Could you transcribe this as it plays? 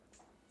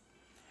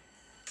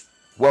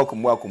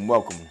Welcome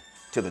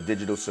to the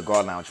Digital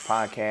Cigar Lounge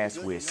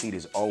podcast, where a seat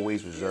is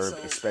always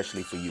reserved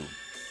especially for you.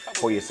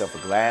 Pour yourself a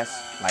glass,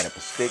 light up a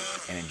stick,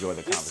 and enjoy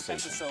the conversation.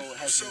 This episode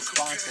has been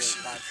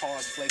sponsored by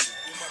Pause Flaker.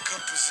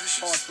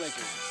 Pause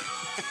Flaker.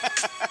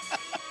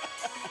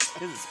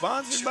 Is it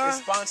sponsored by? It's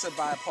sponsored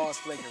by Pause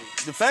Flaker.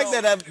 The fact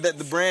that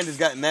the brand has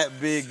gotten that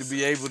big to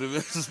be able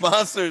to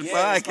sponsor the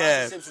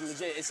podcast.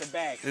 Sponsorship's legit. It's a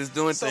bag. It's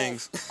doing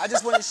things. I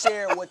just want to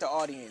share with the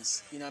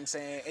audience, you know what I'm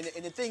saying?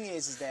 And the thing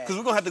is that... Because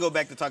we're going to have to go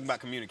back to talk about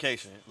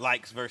communication.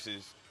 Likes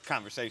versus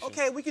conversation.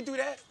 Okay, we could do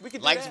that.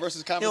 Likes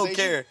versus conversation. He don't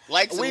care.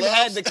 Likes We've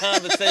had the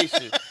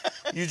conversation.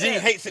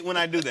 Eugene hates it when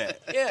I do that.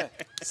 Yeah.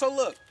 So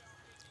look,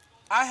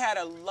 I had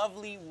a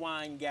lovely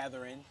wine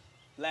gathering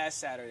last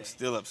Saturday.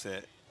 Still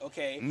upset.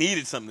 Okay.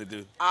 Needed something to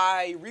do.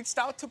 I reached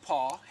out to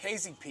Paul,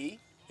 Hazy P.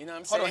 You know what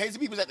I'm saying? Hold on, Hazy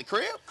P was at the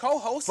crib?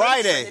 Co-host of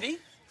the Trinity.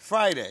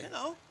 Friday. You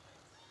know,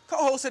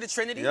 co-host of the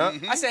Trinity. Yep.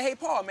 I said, hey,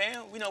 Paul,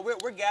 man, you know,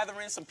 we're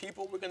gathering some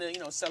people. We're going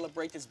to,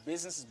 celebrate this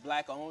business. It's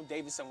black-owned,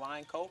 Davidson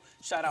Wine Co.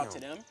 Shout out to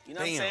them. You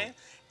know what I'm saying?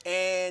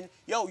 And,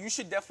 yo, you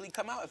should definitely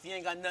come out if you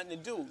ain't got nothing to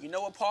do. You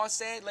know what Paul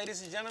said,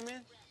 ladies and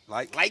gentlemen?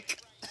 Like.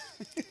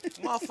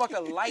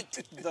 Motherfucker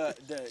liked the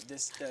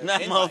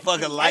Not invite. motherfucker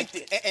He liked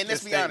it. And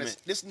let's be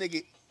honest, this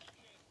nigga...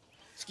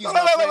 Wait.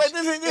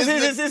 This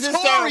is his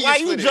story. Why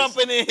you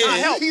jumping in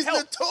here? He's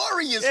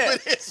notorious for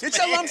this. Get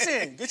your lumps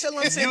in. Get your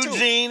lumps in, too.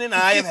 Eugene and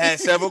I have had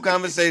several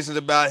conversations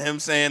about him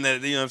saying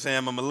that, you know what I'm saying,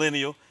 I'm a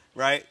millennial,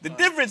 right? The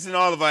difference in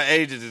all of our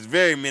ages is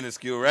very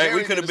minuscule, right? Very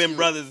we could have been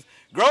minuscule. brothers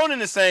grown in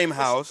the same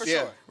house, for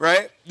sure.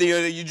 right? The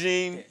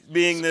Eugene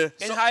being the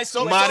In high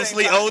school,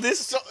 modestly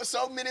oldest.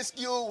 So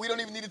minuscule, we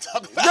don't even need to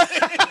talk about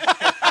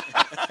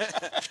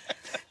it.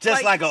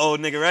 Just like an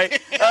old nigga,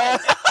 right?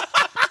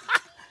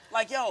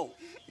 Like, yo,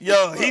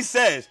 he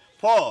says,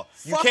 Paul,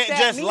 you Fuck can't that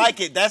just me.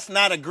 like it. That's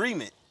not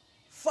agreement.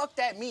 fuck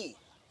that me.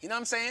 You know what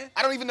I'm saying?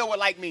 I don't even know what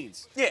like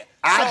means. Yeah.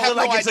 I have feel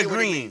no like it's idea what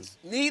it agreeing. means.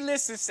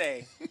 Needless to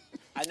say,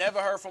 I never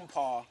heard from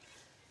Paul.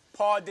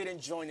 Paul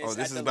didn't join us. Oh, this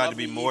at is the about to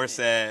be lovely more evening.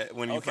 sad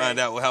when you Okay. find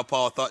out how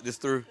Paul thought this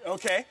through.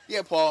 Okay.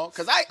 Yeah, Paul,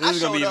 because I This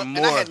is gonna showed be up even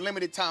and I more. had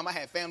limited time. I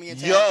had family in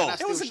town. Yo. and I It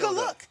still was a good showed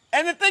up. look.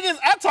 And the thing is,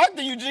 I talked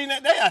to Eugene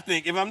that day, I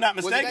think, if I'm not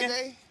Was it mistaken. that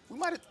day? We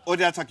might have... Or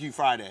did I talk to you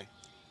Friday?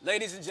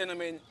 Ladies and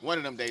gentlemen, One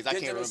of them days. I can't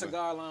Digital remember.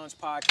 Cigar Lounge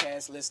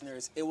podcast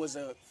listeners, it was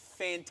a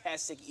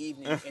fantastic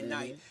evening and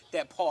night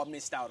that Paul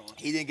missed out on.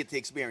 He didn't get to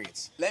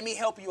experience. Let me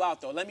help you out,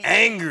 though.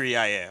 Angry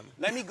I am.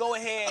 Let me go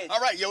ahead All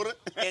right, Yoda.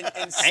 and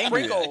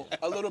Angry. sprinkle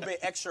a little bit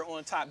extra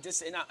on top.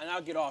 And I'll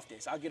get off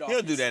this.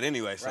 He'll do that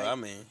anyway, so Right. I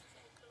mean.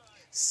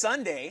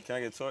 Sunday, Can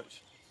I get a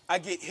torch? I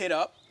get hit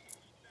up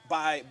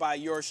by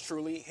yours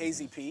truly,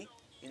 Hazy P.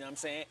 You know what I'm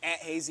saying? At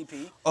Hazy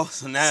P. Oh,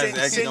 so now it's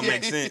actually gonna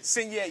make sense.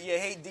 Send your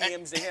hate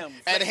DMs to him.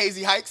 And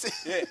Hazy Hikes.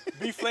 Yeah,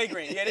 be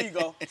flagrant. Yeah, there you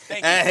go.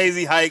 Thank At you.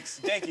 Hazy Hikes.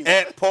 Thank you.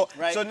 At Paul.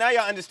 Right. So now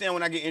y'all understand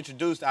when I get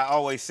introduced, I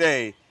always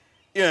say,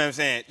 you know what I'm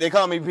saying? They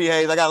call me P.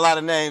 Hayes. I got a lot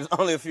of names.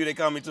 Only a few they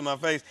call me to my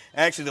face.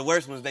 Actually, the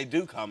worst ones, they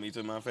do call me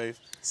to my face.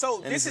 So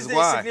And this this is is the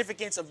why.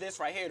 significance of this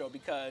right here, though,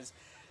 because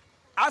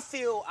I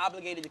feel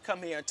obligated to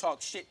come here and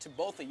talk shit to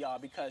both of y'all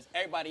because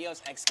everybody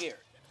else acts scared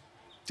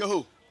To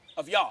who?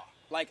 of y'all.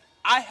 Like,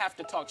 I have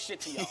to talk shit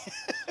to y'all.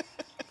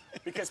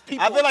 Because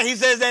people... I feel like he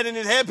says that in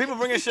his head. People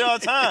bring his shit all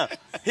the time.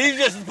 He's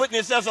just putting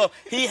himself so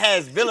he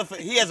has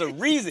a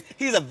reason.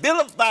 He's a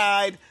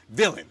vilified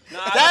villain.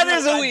 That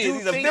is who he is.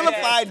 He's a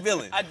vilified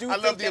villain. I do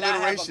love think the that I have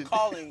a alliteration.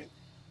 calling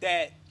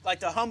that, like,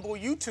 to humble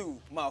YouTube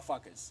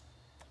motherfuckers.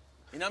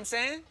 You know what I'm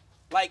saying?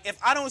 Like, if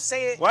I don't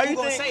say it, Why who you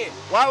gonna think? say it?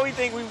 Why do we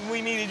think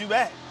we needed you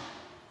back?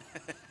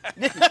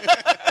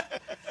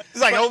 It's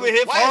like over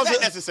here, Why is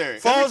that necessary?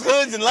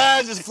 falsehoods and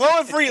lies just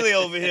flowing freely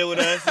over here with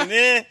us, and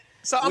then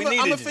So I'm we gonna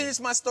needed you. finish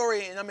my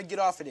story and I'm gonna get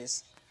off of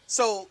this.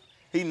 So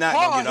He not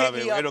Paul gonna get hit off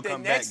it. me up It'll the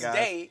come back, next guys.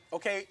 day.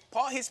 Okay,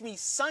 Paul hits me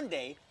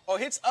Sunday or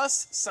hits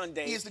us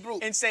Sunday. He is the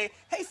group. And say,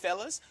 hey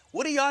fellas,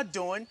 what are y'all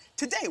doing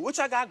today? What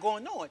y'all got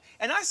going on?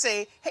 And I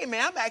say, hey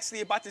man, I'm actually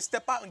about to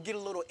step out and get a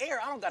little air.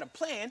 I don't got a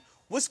plan.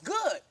 What's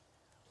good?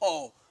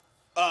 Oh,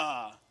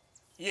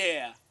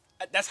 yeah.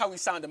 That's how we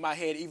sound in my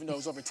head, even though it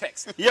was over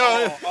text. Yo.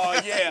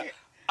 Yeah.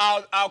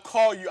 I'll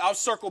call you. I'll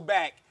circle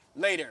back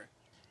later.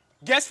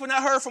 Guess when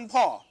I heard from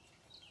Paul?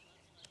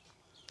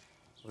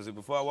 Was it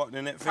before I walked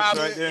in that fix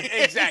Probably, right there?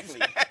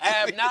 exactly. I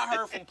have not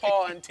heard from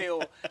Paul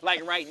until,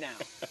 like, right now.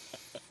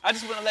 I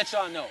just want to let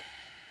y'all know.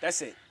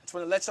 That's it. Just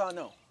want to let y'all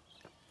know.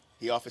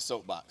 He off his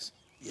soapbox.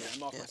 Yeah,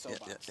 I'm off my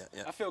soapbox.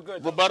 yeah. I feel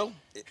good, though. Rebuttal?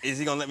 Is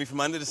he gonna let me from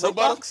under the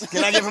soapbox?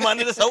 Can I get from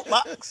under the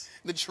soapbox?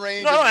 The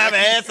train. No, I don't have an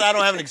answer. I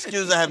don't have an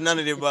excuse. I have none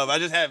of the above. I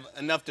just have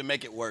enough to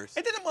make it worse.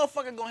 And then the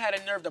motherfucker gonna have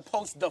the nerve to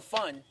post the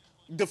fun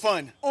The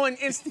fun. on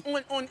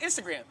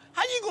Instagram.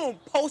 How you gonna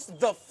post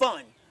the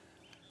fun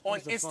on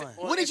the Instagram?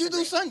 fun? What did you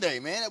do Sunday,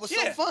 man? It was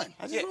Yeah. so fun.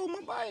 I just Yeah. rode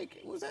my bike.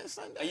 Was that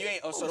Sunday? You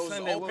ain't. Oh, so What was those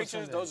Sunday? old What was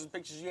pictures. Sunday? Those are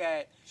pictures you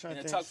had Trying in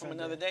a to tuck think from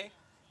Sunday. another day.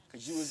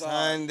 Cause you was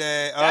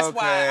Sunday. That's okay,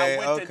 why I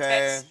went to okay.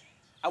 text.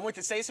 I went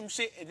to say some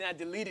shit and then I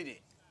deleted it.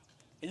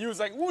 And you was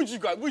like, what you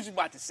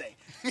about to say?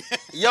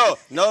 Yo,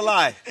 no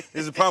lie. This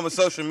is the problem with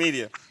social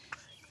media.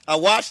 I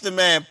watched the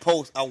man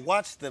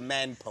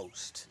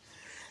post.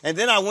 And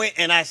then I went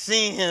and I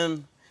seen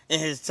him in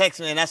his text,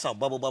 and I saw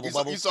bubble.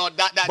 You saw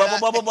dot.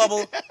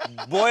 Bubble,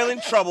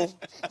 boiling trouble,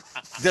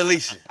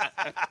 deletion.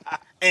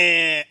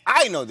 And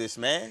I know this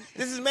man.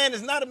 This man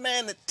is not a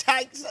man that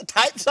types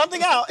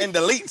something out and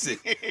deletes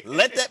it.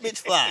 Let that bitch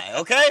fly,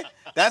 okay?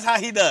 That's how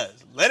he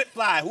does. Let it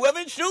fly. Whoever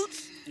it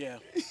shoots,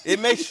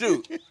 it may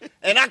shoot.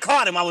 And I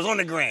caught him. I was on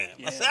the gram.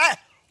 Yeah. I said,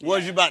 what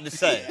was you about to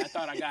say? Yeah, I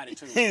thought I got it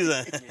too. He's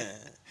like, Yeah.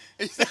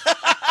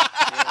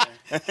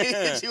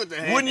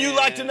 wouldn't you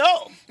like to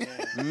know?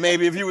 Yeah.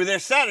 Maybe if you were there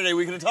Saturday,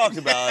 we could have talked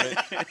about it.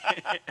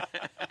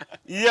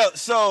 Yo,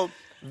 so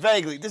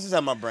vaguely, this is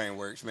how my brain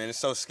works, man. It's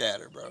so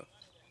scattered, bro.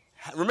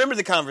 Remember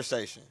the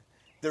conversation.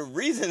 The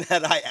reason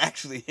that I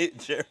actually hit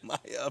Jeremiah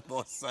up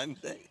on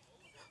Sunday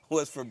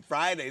was from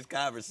Friday's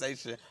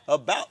conversation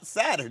about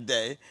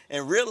Saturday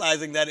and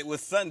realizing that it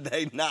was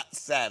Sunday, not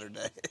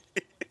Saturday.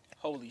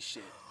 Holy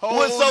shit.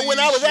 So when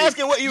I was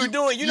asking what you were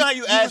doing, you know how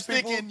you ask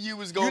people, you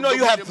was going you know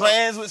you have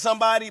plans with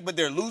somebody, but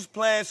they're loose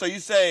plans, so you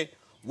say,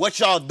 what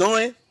y'all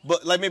doing?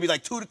 But like maybe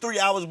like 2 to 3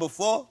 hours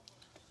before.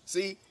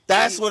 See?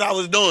 That's what I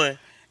was doing.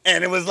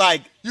 And it was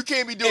like. You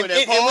can't be doing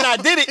that, Paul. And when I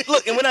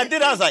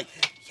did it, I was like,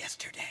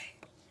 yesterday.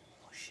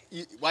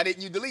 Why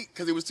didn't you delete?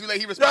 Because it was too late.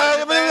 He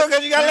responded. No,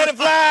 because you got to let it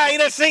fly. He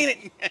done seen it.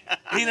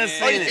 He done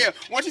seen it.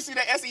 Once you see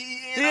that SEEN.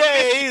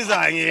 Yeah, he's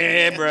like,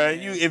 yeah, bro.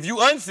 If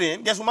you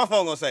unsent, guess what my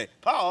phone going to say?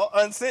 Paul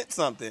unsent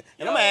something.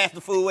 And I'm going to ask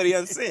the fool what he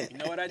unsent. You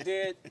know what I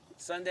did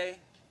Sunday?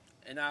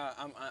 And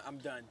I'm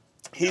done.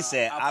 He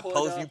said,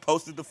 you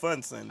posted the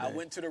fun Sunday. I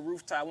went to the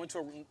rooftop. I went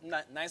to a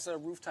nice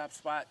little rooftop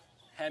spot.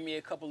 Had me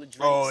a couple of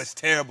drinks. Oh, it's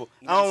terrible.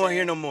 You know I don't want to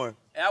hear no more.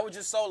 And I was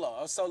just solo.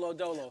 I was solo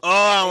dolo. Oh,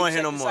 I don't want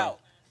to hear no more.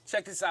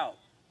 Check this out.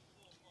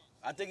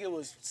 I think it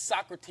was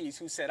Socrates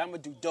who said, I'm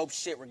going to do dope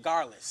shit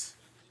regardless.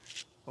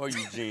 Or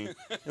Eugene.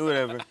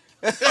 Whatever.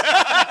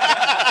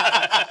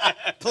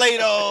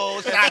 Plato,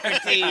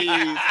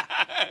 Socrates,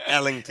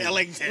 Ellington.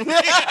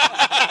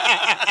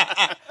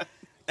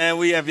 And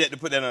we have yet to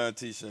put that on a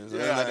t-shirt. So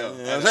Yeah, I know.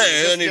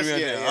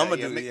 I'm going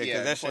to do it.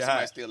 Because that shit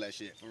hot. Steal that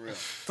shit, for real.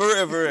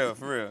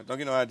 For real. Don't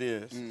get no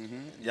ideas.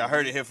 Mm-hmm. Y'all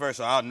heard it here first,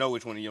 so I'll know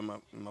which one of you are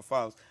my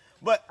followers.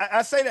 But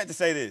I say that to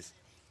say this.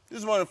 This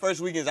is one of the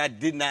first weekends I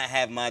did not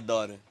have my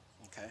daughter.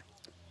 Okay.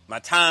 My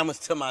time was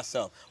to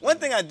myself. One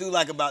thing I do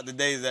like about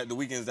the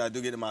weekends that I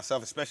do get to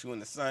myself, especially when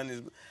the sun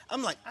is,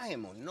 I'm like, I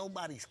am on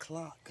nobody's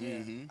clock.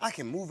 Mm-hmm. I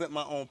can move at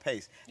my own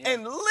pace. Yeah.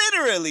 And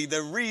literally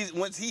the reason,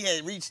 once he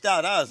had reached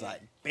out, I was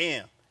like,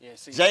 bam. Yeah,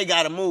 Jay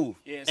got to move.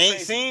 Yeah, ain't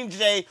crazy. Seen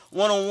Jay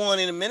one-on-one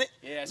in a minute.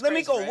 Yeah, let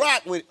me go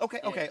rock with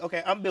it.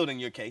 Okay. I'm building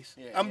your case.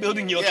 I'm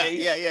building your case.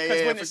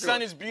 Because when the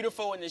sun is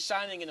beautiful and it's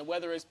shining and the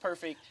weather is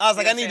perfect. I was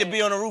like, I need to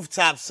be on a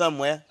rooftop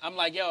somewhere. I'm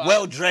like, yo.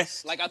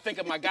 Well-dressed. Like, I think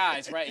of my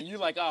guys, right? And you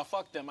like, oh,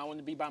 fuck them. I want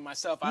to be by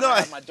myself. I don't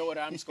have my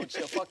daughter. I'm just going to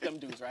chill. Fuck them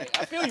dudes, right?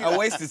 I feel you. I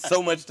wasted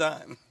so much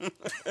time.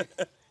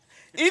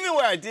 Even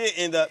where I did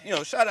end up,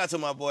 shout out to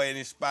my boy in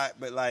his spot,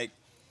 but like,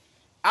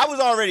 I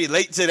was already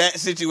late to that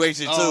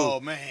situation, too.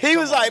 Oh, man. He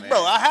was like,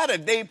 bro, I had a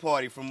day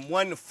party from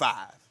 1 to 5.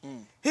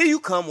 Here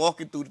you come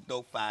walking through the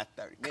door 5:30.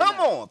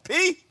 Come on,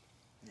 P.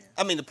 Yeah.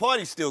 I mean, the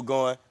party's still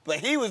going, but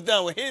he was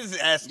done with his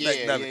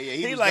aspect of it.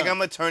 He's like, I'm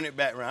going to turn it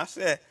back around. I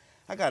said,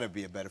 I got to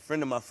be a better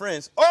friend of my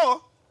friends, or I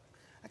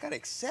got to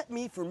accept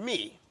me for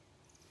me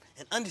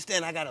and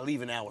understand I got to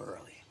leave an hour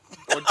early.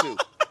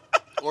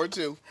 Or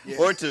two. Yeah.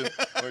 Or two.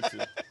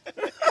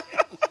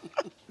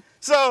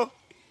 So,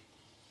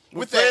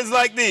 with friends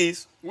like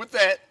these,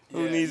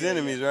 who needs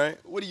enemies, right?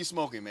 What are you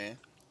smoking, man?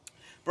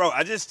 Bro,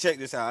 I just checked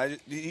this out.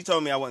 He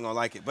told me I wasn't gonna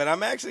like it, but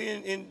I'm actually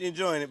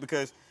enjoying it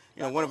because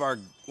one of our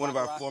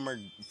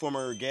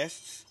former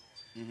guests.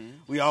 Mm-hmm.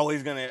 We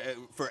always gonna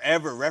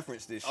forever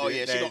reference this shit. Oh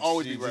yeah, she gonna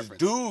always be referenced.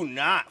 Do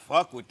not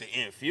fuck with the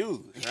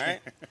infused, right?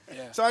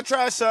 Yeah. So I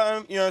tried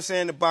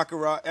something, the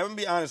Baccarat. I'm gonna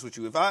be honest with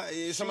you. If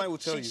somebody will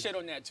tell you, she shit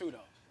on that too, though.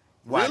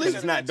 Why? Really?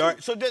 It's not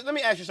dark. So let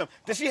me ask you something.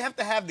 Does she have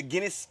to have the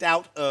Guinness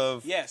Stout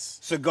of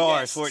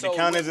cigars for it to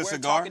count as a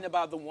cigar? We're talking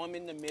about the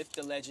woman, the myth,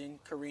 the legend,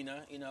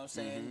 Karina,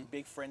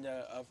 big friend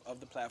of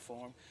the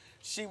platform.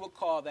 She would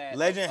call that...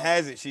 Legend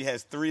has it she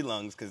has 3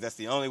 lungs because that's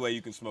the only way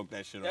you can smoke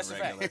that shit on regular.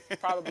 That's a fact,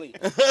 probably.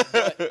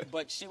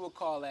 But she would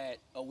call that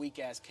a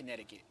weak-ass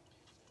Connecticut.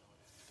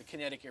 The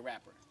Connecticut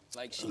wrapper.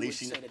 Like she would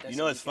say that's you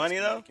know what's funny,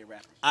 though?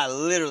 Wrapper. I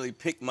literally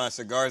pick my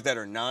cigars that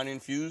are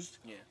non-infused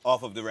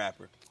off of the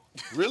wrapper.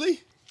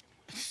 Really?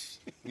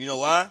 You know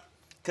why?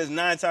 Because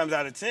 9 times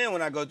out of 10,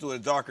 when I go through a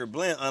darker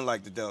blend,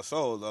 unlike the Del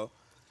Sol, though,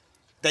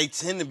 they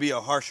tend to be a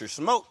harsher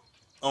smoke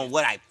on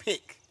what I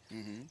pick.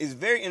 Mm-hmm. It's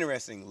very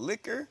interesting.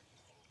 Liquor,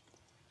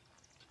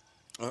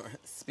 or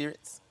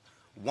spirits,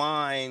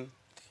 wine,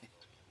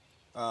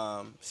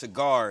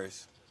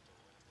 cigars,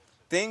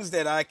 things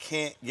that I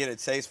can't get a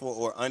taste for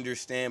or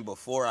understand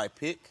before I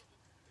pick.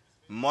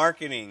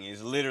 Marketing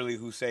is literally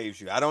who saves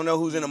you. I don't know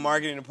who's in the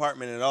marketing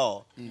department at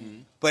all,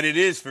 but it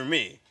is for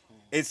me.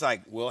 It's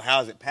like, well,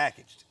 how's it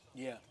packaged?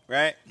 Yeah.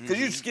 Right? Because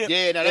you skip,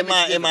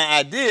 in my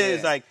idea,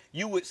 it's like,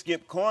 you would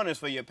skip corners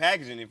for your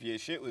packaging if your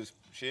shit was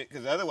shit.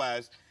 Because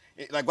otherwise,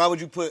 why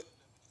would you put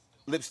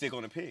lipstick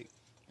on a pig.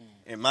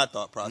 In my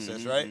thought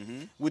process, right?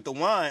 With the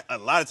wine, a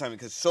lot of times,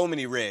 because so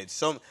many reds,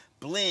 so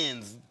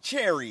blends,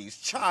 cherries,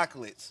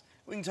 chocolates.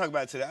 We can talk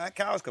about it till the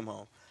cows come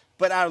home.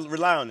 But I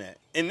rely on that.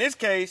 In this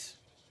case,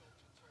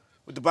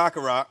 with the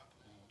Baccarat,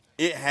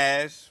 it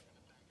has,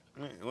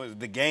 what is it,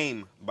 the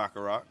game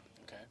Baccarat.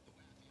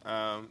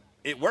 Okay.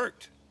 It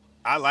worked.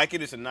 I like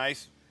it. It's a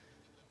nice,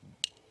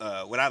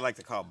 what I like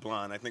to call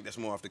blonde. I think that's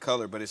more off the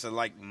color, but it's a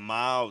like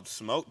mild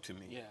smoke to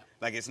me. Yeah.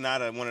 Like it's not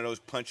one of those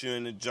punch you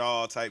in the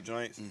jaw type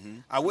joints.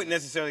 I wouldn't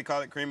necessarily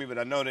call it creamy, but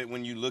I know that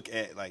when you look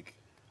at like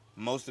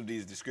most of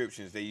these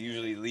descriptions, they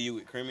usually lead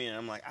with creamy, and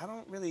I'm like, I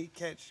don't really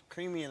catch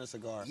creamy in a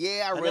cigar.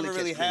 Yeah, I never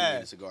really had. creamy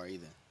in a cigar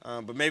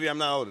either. But maybe I'm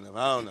not old enough.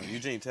 I don't know.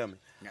 Eugene, tell me.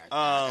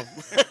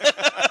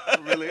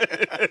 Really?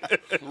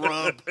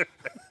 Rump.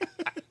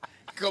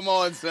 Come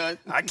on, son.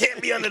 I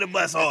can't be under the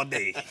bus all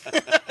day.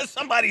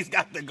 Somebody's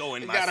got to go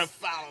in my gotta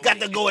follow got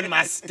to go in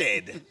my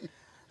stead.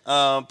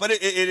 But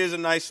it is a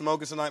nice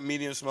smoke. It's a nice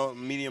medium smoke,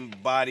 medium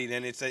bodied,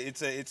 and it's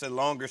a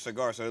longer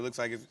cigar, so it looks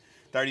like it's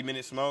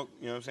 30-minute smoke.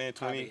 You know what I'm saying?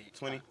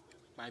 20.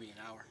 Might be an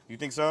hour. You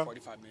think so?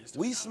 45 minutes.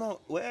 We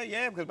smoke. Well,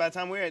 yeah, because by the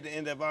time we're at the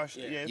end of our, it's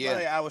probably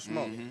an hour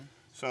smoke.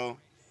 So,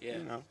 Yeah.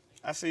 you know,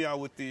 I see y'all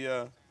with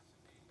the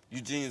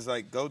Eugene's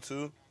like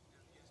go-to.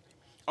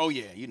 Oh,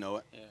 yeah, you know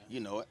it. Yeah. You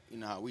know it. You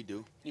know how we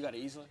do. You got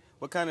an Isla?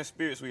 What kind of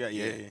spirits we got?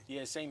 Yeah.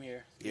 Yeah, same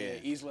here. Yeah.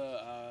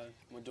 Isla,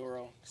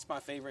 Maduro. It's my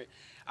favorite.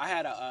 I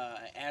had an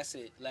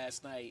acid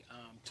last night,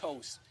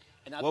 toast.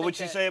 And I What would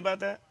you say about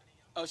that?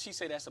 Oh, she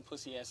say that's a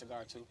pussy ass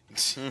cigar too.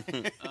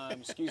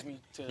 Excuse me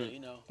to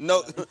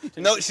No,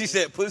 she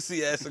said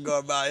pussy ass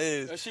cigar by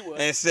his, Oh, she was.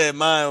 and said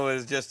mine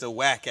was just a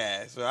whack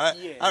ass. So all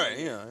right,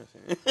 you know.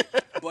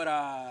 But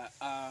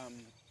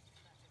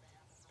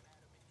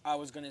I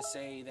was gonna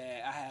say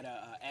that I had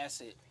a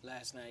acid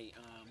last night,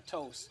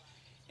 toast,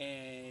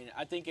 and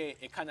I think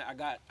it kind of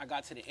I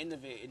got to the end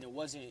of it and it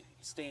wasn't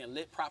staying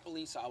lit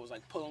properly, so I was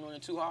like pulling on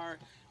it too hard.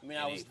 I mean,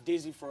 I was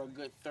dizzy for a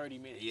good 30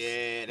 minutes.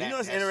 Yeah, You know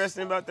what's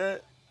interesting about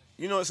that?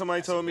 You know what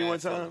somebody told me one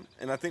time,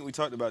 and I think we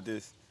talked about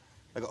this.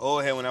 Like an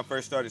old head when I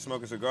first started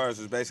smoking cigars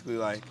was basically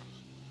like,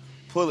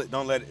 pull it,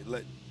 don't let it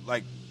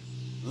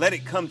let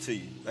it come to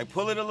you. Like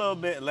pull it a little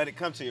bit and let it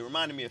come to you. It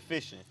reminded me of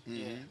fishing.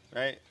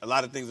 Right? A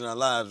lot of things in our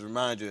lives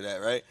remind you of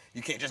that, right?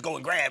 You can't just go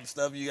and grab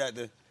stuff. You got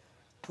to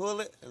pull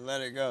it and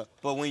let it go.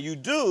 But when you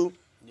do,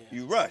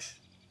 you rush,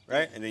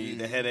 right? And then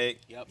the headache.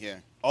 Yep. Yeah.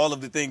 All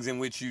of the things in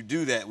which you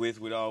do that with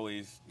would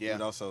always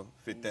would also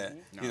fit that.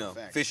 No, You know,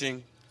 facts.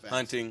 fishing, Facts.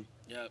 hunting,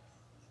 Yep.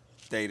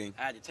 dating.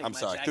 I had to take I'm my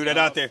sorry. jacket Threw that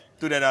off. out there.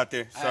 Threw that out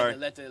there. I Sorry.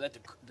 had to let the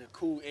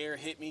cool air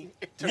hit me.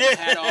 Turn Yeah. my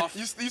hat off.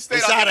 You stayed It's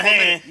out out of there for a hand.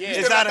 minute. You Yeah.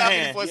 stayed It's out of on top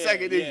hand. for a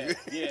second, didn't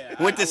you?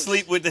 Yeah. Went to I was-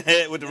 sleep with the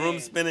head, with the room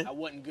man, spinning. I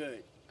wasn't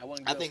good. I for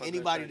think a good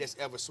anybody 30. that's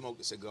ever smoked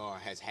a cigar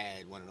has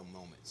had one of them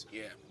moments.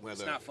 Yeah.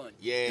 Whether, It's not fun.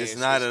 Yeah, It's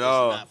not at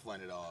all. It's not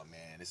fun at all,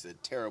 man. It's a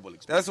terrible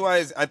experience. That's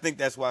why I think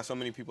that's why so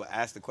many people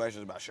ask the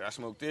questions about should I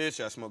smoke this,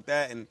 should I smoke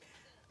that, and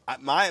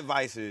my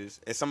advice is,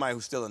 as somebody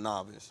who's still a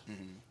novice,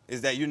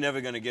 is that you're never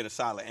going to get a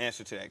solid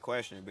answer to that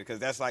question, because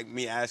that's like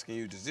me asking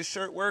you, does this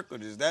shirt work or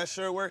does that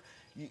shirt work?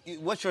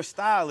 What your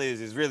style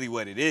is really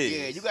what it is.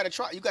 Yeah, you gotta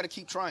try. You gotta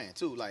keep trying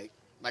too. Like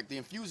the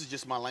infused is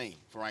just my lane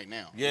for right now.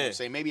 You know what Yeah. I'm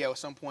saying? Maybe at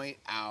some point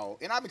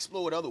and I've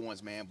explored other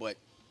ones, man. But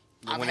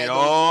when it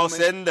all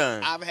said and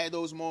done, I've had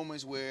those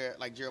moments where,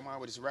 like Jeremiah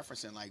was just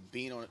referencing, like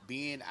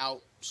being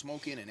out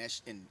smoking and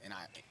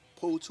I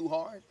pull too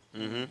hard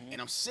and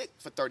I'm sick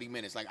for 30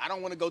 minutes. Like I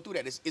don't want to go through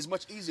that. It's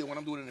much easier when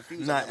I'm doing an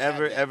infused. not I've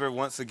never had that. ever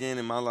once again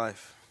in my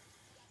life.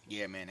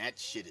 Yeah, man, that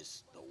shit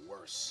is the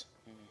worst.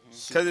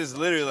 Because it's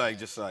literally like,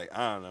 just like,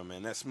 I don't know,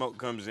 man. That smoke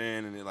comes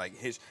in and it like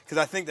hits. Because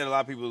I think that a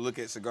lot of people look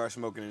at cigar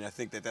smoking and I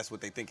think that that's what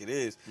they think it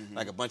is.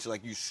 Like a bunch of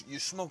like, you're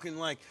smoking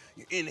like,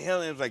 you're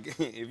inhaling. It's like,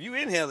 if you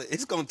inhale it,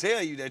 it's going to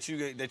tell you that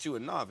you a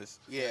novice.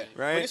 Yeah,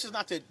 Right? But this is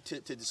not to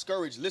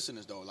discourage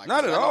listeners though. Like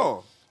Not at I know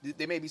all.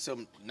 There may be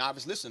some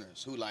novice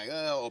listeners who like,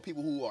 or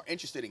people who are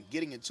interested in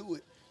getting into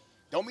it.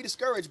 Don't be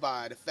discouraged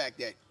by the fact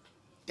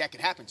that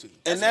could happen to you.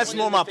 And That's that's one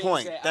more of the my things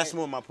point. that That's I-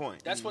 more my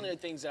point. That's one of the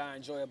things that I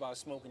enjoy about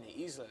smoking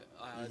the Isla,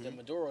 the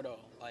Maduro though.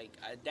 Like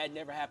that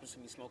never happens to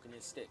me smoking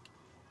this stick.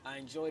 I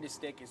enjoy the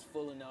stick. It's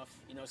full enough.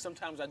 You know,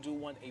 sometimes I do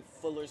want a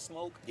fuller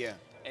smoke. Yeah.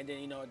 And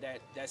then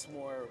that's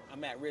more.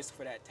 I'm at risk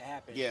for that to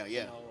happen. Yeah,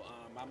 yeah. You know,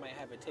 I might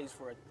have a taste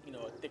for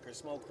a thicker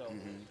smoke though.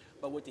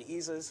 But with the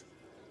Islas,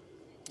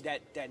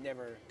 that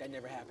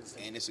never happens to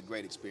me. And it's a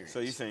great experience. So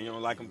you saying you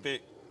don't like them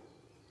thick?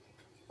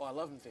 Oh, I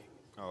love them thick.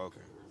 Oh,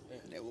 okay.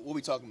 Yeah, what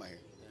we talking about here?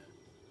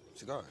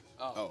 Cigar.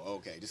 Oh,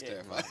 okay. Just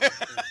Yeah. clarify.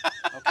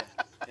 Okay.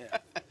 Yeah.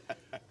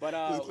 But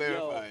Just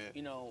clarify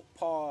it.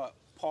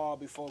 Paul,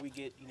 before we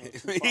get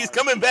too He's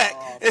far coming back.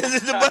 off-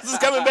 The bus is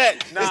coming back.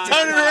 It's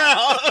turning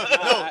around.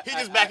 No, he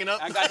just backing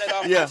up. I got that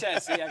off Yeah. my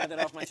chest. See, I got that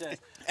off my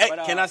chest. Hey,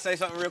 But, can I say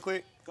something real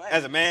quick? Go ahead.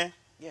 As a man,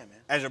 Yeah, man.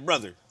 as your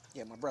brother,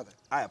 Yeah, my brother.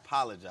 I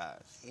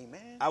apologize. Hey,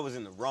 man. I was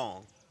in the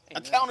wrong. Hey,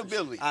 man.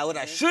 Accountability. What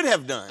I should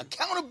have done.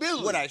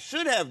 Accountability. What I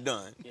should have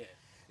done Yeah.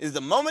 is the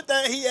moment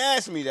that he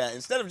asked me that,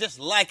 instead of just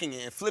liking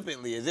it and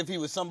flippantly as if he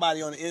was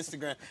somebody on the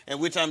Instagram, in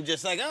which I'm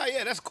just like, oh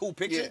yeah, that's a cool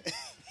picture,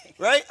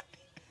 right?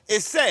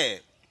 It's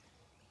sad,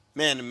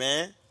 man to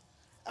man.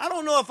 I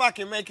don't know if I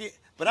can make it,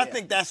 but I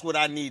think that's what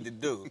I need to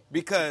do,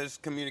 because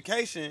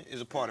communication is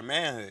a part of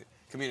manhood.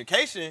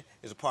 Communication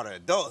is a part of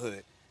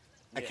adulthood.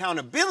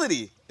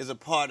 Accountability is a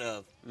part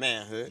of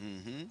manhood.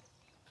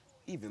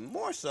 Even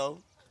more so,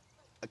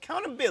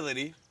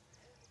 accountability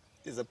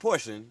is a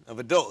portion of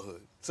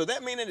adulthood. So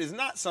that means it is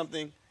not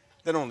something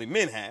that only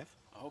men have.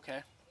 Okay.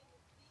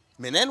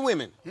 Men and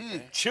women.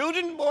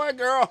 Children, boy,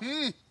 girl.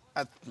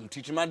 I'm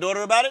teaching my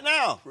daughter about it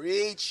now.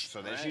 Preach.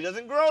 So that she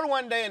doesn't grow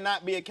one day and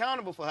not be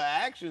accountable for her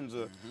actions,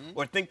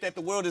 or think that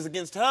the world is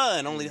against her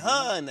and only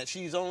her, and that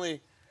she's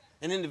only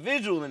an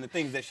individual in the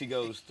things that she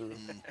goes through.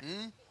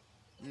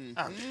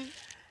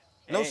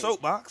 No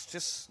soapbox,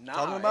 just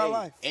talking about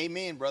life.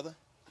 Amen, brother.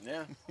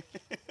 Yeah.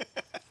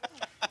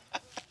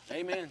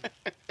 Amen.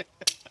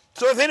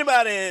 So if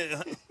anybody,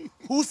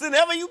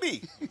 whosoever you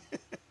be,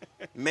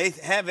 may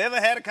have ever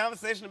had a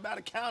conversation about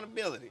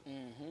accountability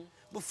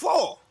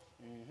before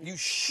you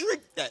shirk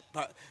that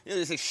part,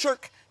 they say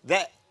shirk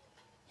that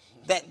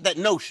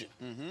notion,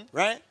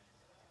 right?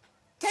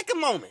 Take a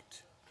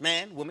moment,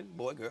 man, woman,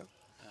 boy, girl,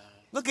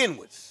 look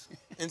inwards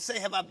and say,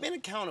 have I been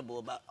accountable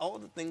about all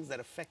the things that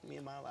affect me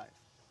in my life?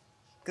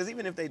 Because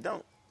even if they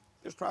don't,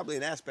 there's probably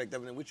an aspect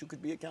of it in which you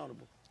could be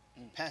accountable.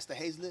 Pastor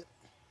Hazlett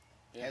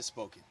has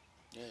spoken.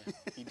 Yeah,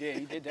 he did.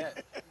 He did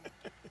that.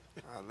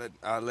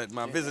 I'll let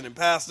my visiting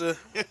pastor,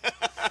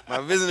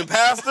 my visiting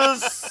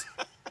pastors,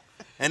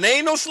 and they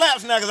ain't no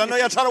slaps now, because I know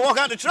y'all trying to walk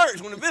out the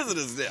church when the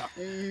visitors there.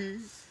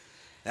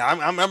 Now,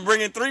 I'm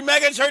bringing 3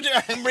 mega churches.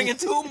 I'm bringing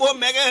 2 more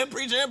mega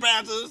preachers and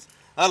pastors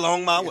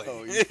along my way.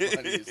 Oh, you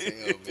funny as hell,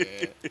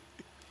 man.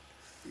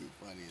 You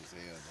funny as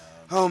hell,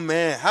 dog. Oh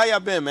man, how y'all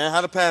been, man? How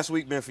the past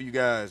week been for you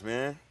guys,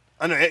 man?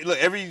 I know. Hey, look,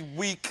 every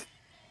week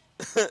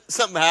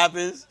something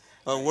happens.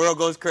 The world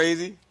goes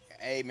crazy.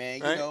 Hey, man,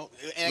 you right? know.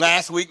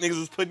 Last week, niggas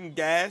was putting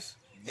gas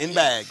in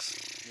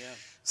bags. Yeah.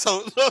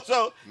 So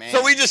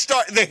we just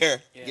start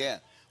there. Yeah.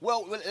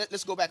 Well,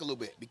 let's go back a little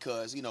bit,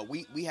 because, you know,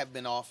 we have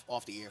been off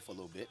the air for a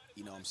little bit.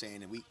 You know what I'm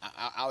saying? And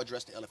I'll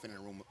address the elephant in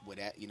the room with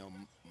that. You know,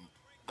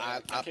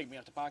 Can you kick me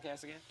off the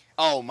podcast again?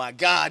 Oh my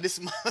God, this.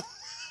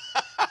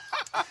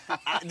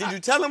 Did you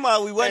tell him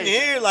we wasn't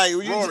here? Like,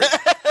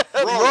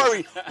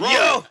 Rory,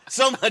 yo,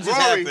 so much has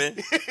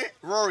happened.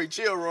 Rory,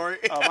 chill, Rory.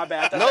 Oh, my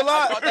bad. No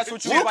lie. That's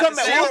what you We'll were about to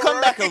say. We'll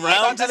come back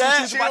around to that.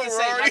 That's what you were about to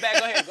say. My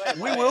bad. Go ahead.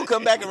 We will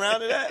come back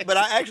around to that. But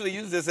I actually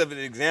use this as an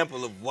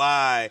example of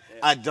why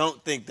I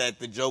don't think that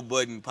the Joe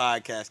Budden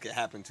podcast could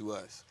happen to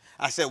us.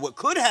 I said what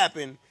could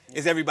happen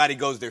is everybody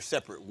goes their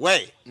separate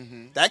way.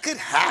 That could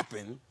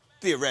happen,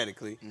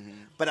 theoretically.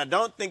 But I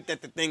don't think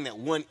that the thing that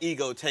one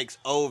ego takes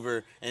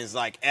over and is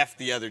like F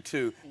the other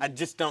two, I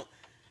just don't.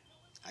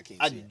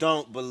 I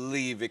don't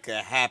believe it could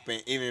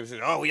happen, even if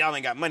it's, oh, y'all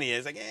ain't got money yet.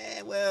 It's like,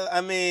 well,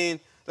 I mean,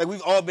 like,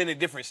 we've all been at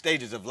different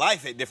stages of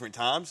life at different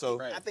times, so.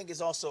 Right. I think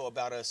it's also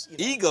about us. You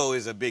know, ego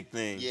is a big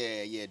thing.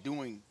 Yeah,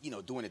 doing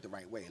it the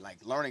right way. Like,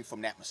 learning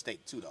from that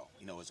mistake, too, though,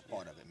 you know, is a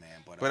part of it, man.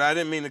 But I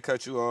didn't mean to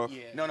cut you off.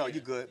 Yeah, No,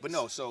 you're good. But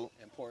no, so.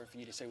 Important for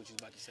you to say what you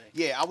was about to say.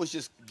 Yeah, I was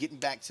just getting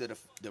back to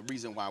the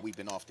reason why we've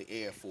been off the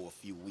air for a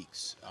few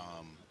weeks.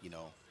 You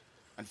know,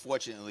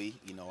 unfortunately,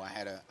 you know, I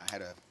had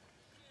a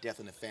death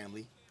in the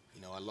family.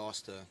 You know, I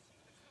lost a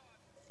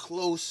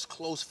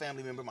close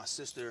family member. My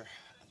sister,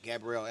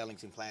 Gabrielle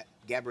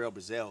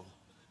Brazell,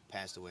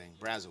 passed away.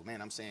 Brazel,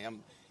 man, I'm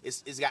saying,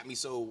 it's got me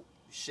so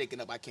shaken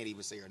up I can't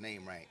even say her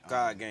name right.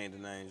 God gained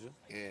an angel.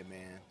 Yeah,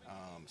 man.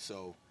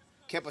 So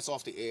kept us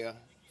off the air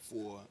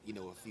for, you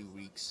know, a few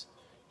weeks,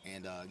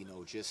 and you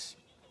know, just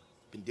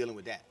been dealing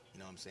with that. You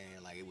know what I'm saying?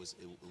 Like, it's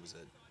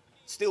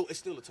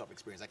still a tough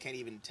experience. I can't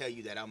even tell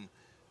you that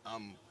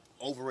I'm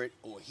over it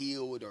or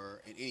healed or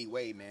in any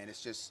way, man.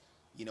 It's just,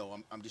 you know,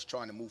 I'm just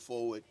trying to move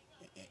forward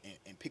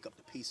and pick up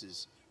the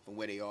pieces from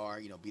where they are,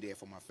 you know, be there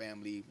for my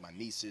family, my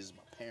nieces,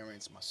 my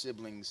parents, my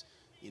siblings.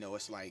 You know,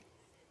 it's like,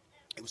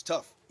 it was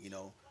tough, you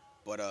know,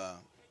 but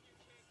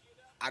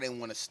I didn't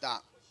want to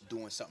stop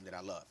doing something that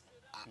I love.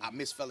 I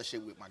miss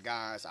fellowship with my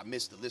guys. I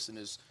miss the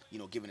listeners, you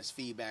know, giving us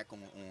feedback on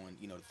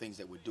you know, the things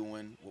that we're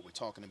doing, what we're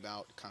talking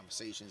about, the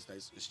conversations.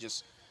 It's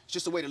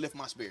just a way to lift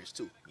my spirits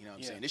too. You know what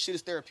I'm saying? This shit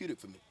is therapeutic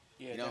for me.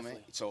 Yeah, you know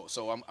definitely. what I mean?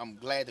 So I'm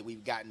glad that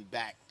we've gotten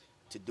back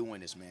to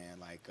doing this, man.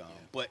 Like,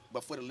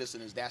 but for the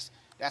listeners,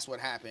 that's what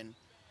happened.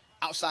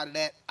 Outside of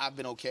that, I've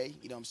been okay.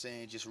 You know what I'm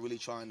saying? Just really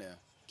trying to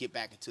get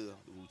back into the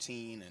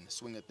routine and the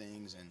swing of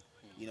things, and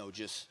you know,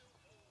 just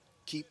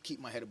keep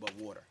my head above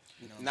water.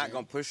 You know, Not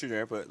gonna push you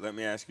there, but let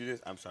me ask you this.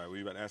 I'm sorry, were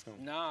you about to ask him?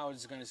 No, I was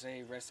just gonna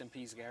say rest in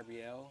peace,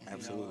 Gabrielle.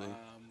 Absolutely.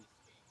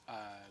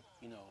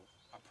 You know,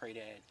 I pray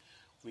that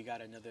we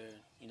got another,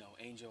 you know,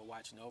 angel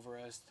watching over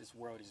us. This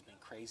world has been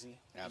crazy.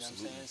 You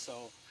Absolutely. know what I'm saying?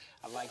 So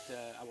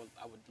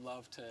I would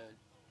love to,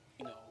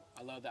 you know,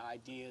 I love the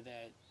idea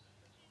that,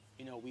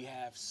 you know, we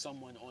have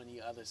someone on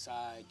the other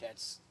side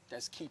that's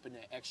keeping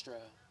an extra,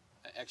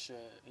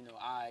 you know,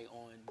 eye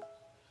on,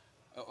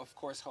 of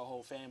course, her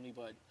whole family,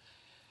 but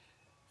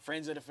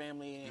friends of the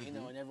family, you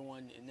know, and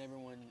everyone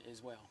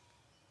as well.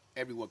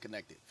 Everyone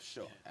connected, for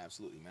sure.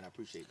 Absolutely, man. I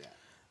appreciate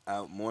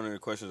that. One of the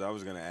questions I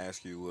was gonna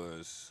ask you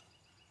was,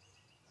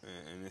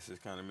 and this is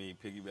kind of me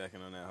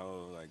piggybacking on that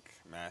whole like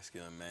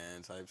masculine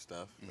man type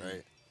stuff,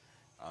 right?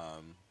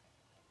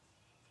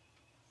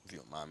 If you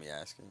don't mind me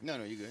asking. No,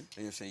 you good. You know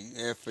what I'm saying?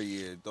 You're there for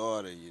your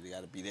daughter. You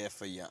got to be there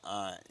for your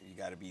aunt. You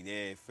got to be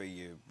there for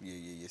your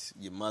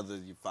mother,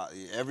 your father,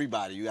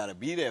 everybody. You got to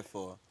be there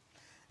for.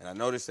 And I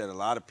noticed that a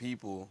lot of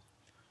people,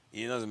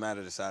 it doesn't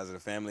matter the size of the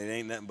family. It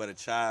ain't nothing but a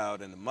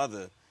child and the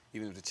mother.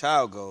 Even if the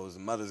child goes, the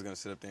mother's going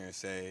to sit up there and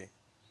say,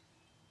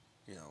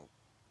 you know,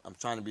 I'm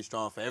trying to be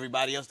strong for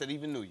everybody else that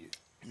even knew you,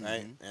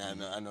 right?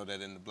 And I know that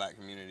in the black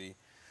community,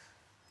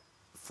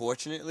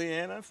 fortunately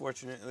and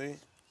unfortunately,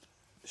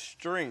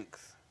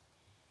 strength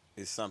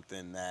is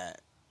something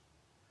that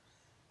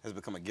has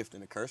become a gift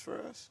and a curse for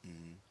us,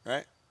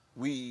 right?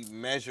 We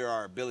measure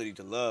our ability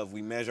to love.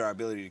 We measure our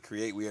ability to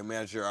create. We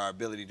measure our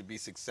ability to be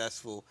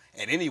successful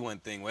at any one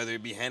thing, whether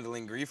it be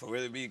handling grief or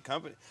whether it be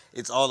company.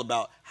 It's all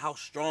about how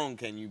strong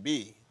can you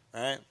be,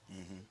 right?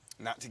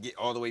 Not to get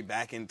all the way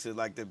back into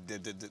like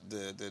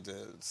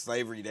the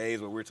slavery days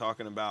where we're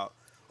talking about,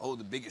 oh,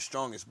 the biggest,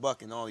 strongest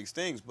buck and all these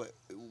things. But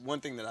one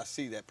thing that I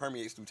see that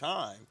permeates through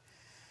time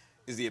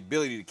is the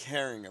ability to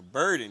carrying a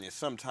burden is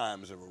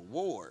sometimes a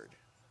reward.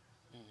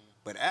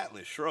 But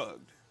Atlas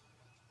shrugged.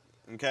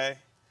 Okay?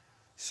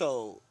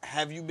 So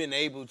have you been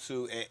able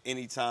to at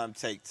any time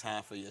take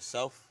time for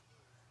yourself?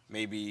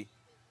 Maybe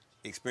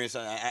experience.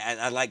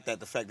 I like that,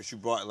 the fact that you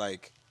brought,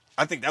 like,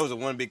 I think that was the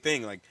one big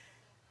thing. Like,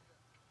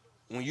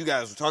 when you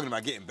guys were talking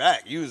about getting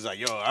back, you was like,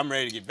 yo, I'm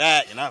ready to get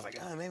back. And I was like,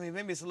 oh, maybe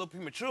it's a little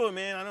premature,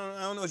 man. I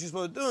don't know what you're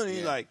supposed to do. And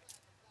you're like,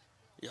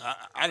 yeah,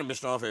 I done been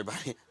strong for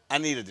everybody. I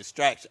need a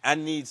distraction. I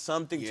need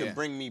something to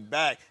bring me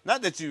back.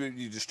 Not that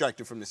you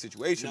distracted from the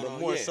situation, but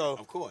more so.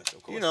 Of course.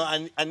 You know,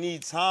 I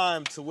need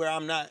time to where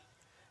I'm not.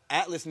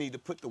 Atlas need to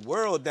put the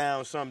world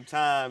down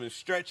sometime and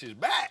stretch his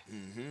back.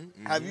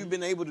 Have you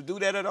been able to do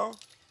that at all?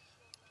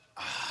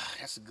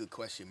 That's a good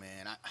question,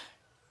 man.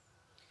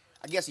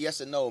 I guess yes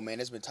and no, man.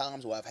 There's been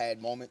times where I've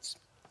had moments,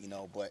 you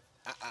know, but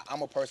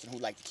I'm a person who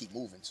like to keep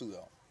moving too,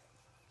 though.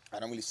 I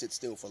don't really sit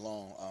still for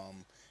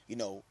long. You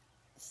know,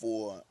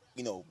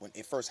 when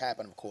it first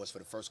happened, of course, for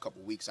the first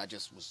couple of weeks, I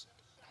just was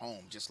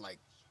home, just like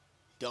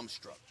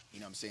dumbstruck.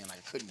 You know what I'm saying? Like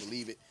I couldn't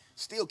believe it.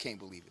 Still can't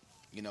believe it.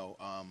 You know.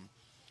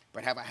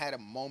 But have I had a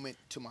moment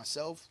to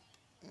myself?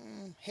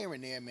 Here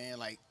and there, man.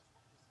 Like,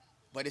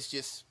 but it's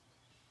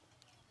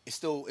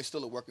still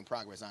a work in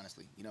progress,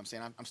 honestly. You know what I'm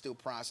saying? I'm still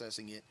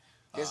processing it.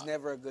 There's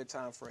never a good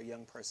time for a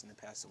young person to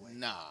pass away.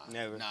 Nah,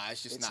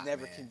 it's just it's not.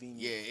 never man.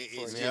 convenient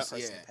for a young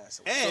person to pass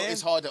away. And so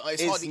it's hard to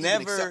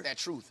even accept that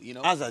truth, you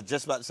know? I was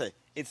just about to say,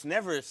 it's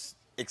never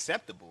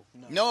acceptable.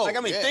 No. Like, I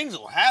mean, things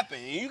will happen,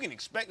 and you can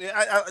expect it.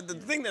 The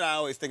thing that I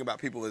always think about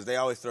people is they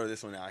always throw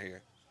this one out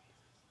here.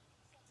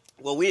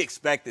 Well, we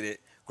expected it.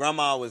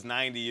 Grandma was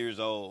 90 years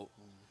old.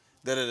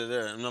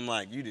 And I'm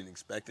like, you didn't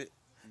expect it.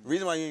 The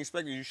reason why you didn't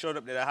expect it, you showed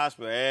up to the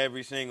hospital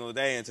every single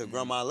day until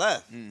Grandma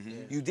left.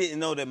 You didn't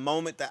know the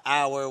moment, the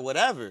hour,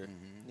 whatever.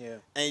 Yeah.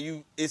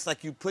 And it's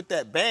like you put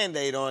that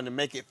Band-Aid on to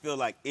make it feel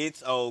like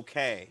it's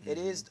okay. It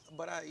is,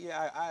 but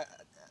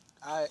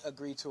I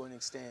agree to an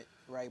extent,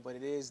 right? But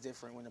it is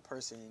different when a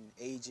person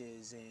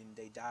ages and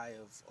they die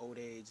of old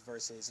age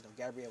versus, you know,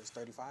 Gabrielle was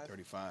 35.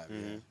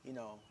 35, You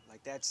know,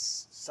 like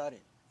that's sudden.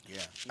 Yeah.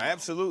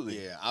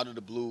 Absolutely. Yeah, out of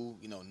the blue,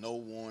 you know, no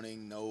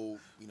warning, no,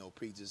 you know,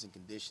 pre-existing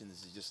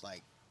conditions. It's just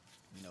like,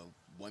 you know,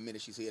 1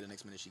 minute she's here, the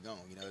next minute she's gone.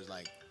 You know, it's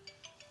like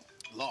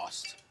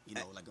lost, you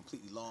know, like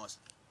completely lost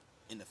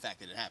in the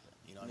fact that it happened.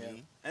 You know what I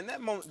mean? And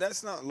that moment,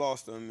 that's not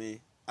lost on me.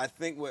 I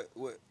think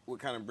what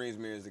kind of brings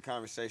me is the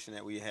conversation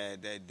that we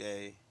had that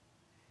day.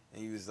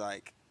 And he was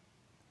like,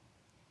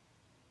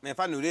 man, if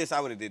I knew this, I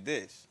would have did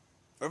this.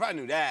 Or if I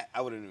knew that,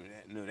 I would have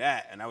knew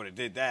that, and I would have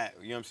did that.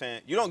 You know what I'm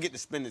saying? You don't get to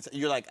spend the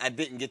you're like, I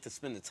didn't get to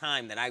spend the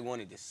time that I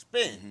wanted to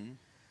spend,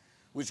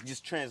 which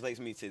just translates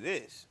me to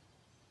this.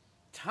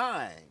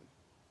 Time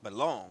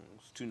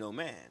belongs to no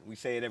man. We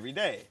say it every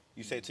day.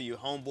 You say it to your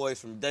homeboys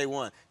from day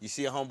one. You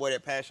see a homeboy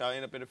that passed, y'all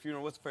end up at a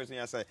funeral. What's the first thing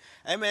y'all say?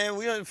 Hey, man,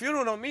 the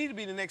funeral don't mean to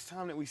be the next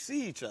time that we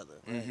see each other.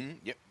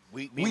 Yep.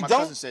 Me and my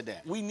cousin said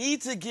that. We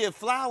need to give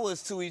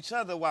flowers to each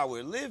other while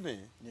we're living.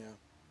 Yeah.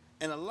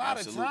 And a lot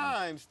of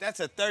times,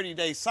 that's a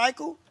 30-day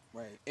cycle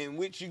Right. in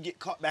which you get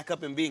caught back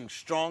up in being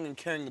strong and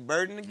carrying the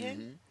burden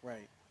again.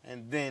 Right.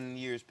 And then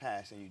years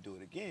pass and you do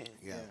it again.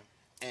 Yeah.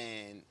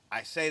 And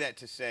I say that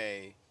to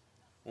say,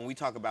 when we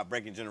talk about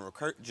breaking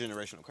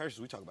generational curses,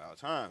 we talk about all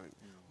the time.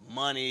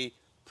 Money,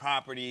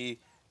 property,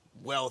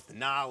 wealth,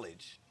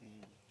 knowledge.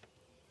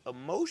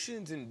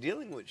 Emotions and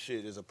dealing with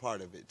shit is a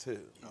part of it,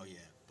 too. Oh, yeah.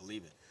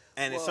 Believe it.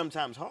 And it's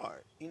sometimes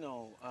hard. You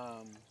know,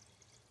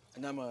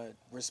 and I'm a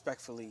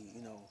respectfully,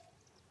 you know,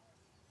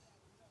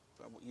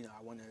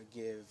 I want to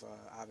give,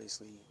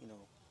 obviously, you know,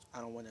 I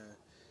don't want to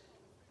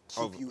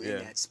keep you in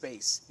that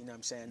space. You know what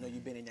I'm saying? I know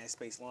you've been in that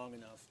space long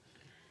enough.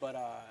 But,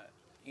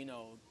 you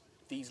know,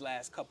 these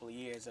last couple of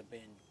years have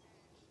been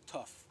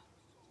tough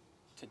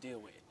to deal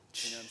with.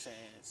 You know what I'm saying?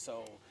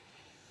 So,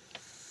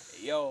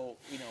 yo,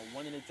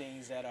 one of the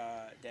things that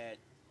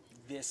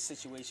this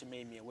situation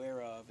made me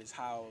aware of is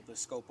how the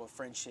scope of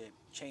friendship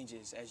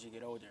changes as you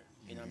get older.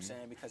 You know what I'm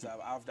saying? Because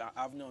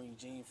I've known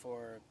Eugene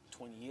for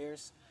 20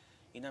 years.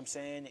 You know what I'm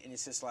saying? And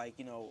it's just like,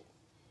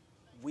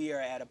 we are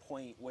at a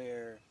point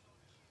where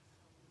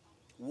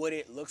what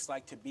it looks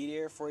like to be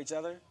there for each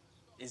other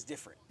is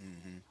different.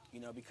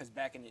 Because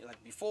back in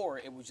like before,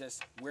 it was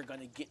just, we're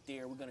gonna get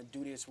there, we're gonna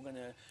do this, we're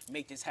gonna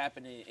make this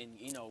happen, and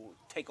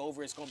take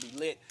over. It's gonna be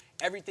lit.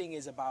 Everything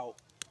is about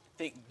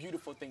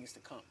beautiful things to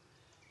come.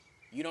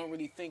 You don't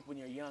really think when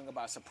you're young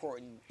about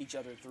supporting each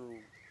other through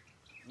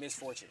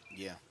misfortune.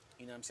 Yeah.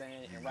 You know what I'm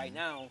saying? And right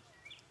now,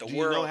 the Do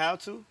world. you know how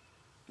to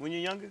when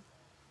you're younger?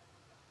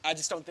 I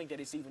just don't think that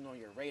it's even on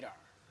your radar.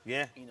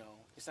 Yeah.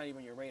 It's not even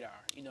on your radar.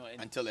 And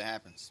Until it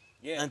happens.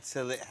 yeah,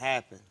 Until it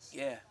happens.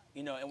 yeah.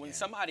 And when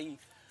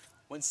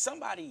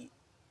somebody,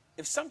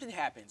 if something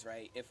happens,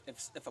 right?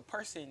 If a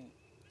person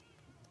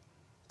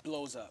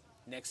blows up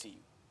next to you,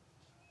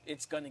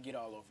 it's gonna get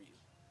all over you.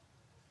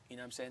 You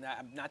know what I'm saying?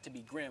 Not to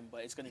be grim,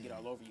 but it's gonna get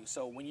all over you.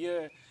 So when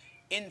you're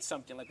in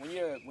something, like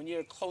when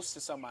you're close to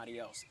somebody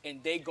else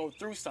and they go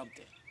through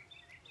something,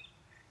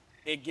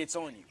 it gets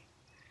on you.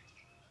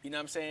 You know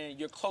what I'm saying?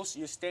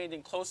 You're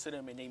standing close to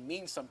them and they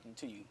mean something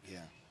to you. Yeah.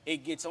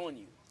 It gets on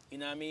you. You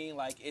know what I mean?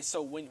 Like, it's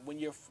so when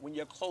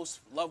your close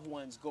loved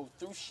ones go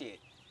through shit,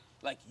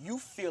 like, you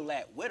feel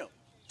that with them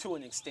to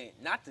an extent.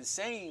 Not the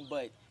same,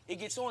 but it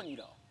gets on you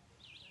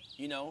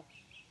though.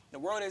 The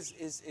world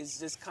is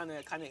just kind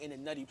of in a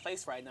nutty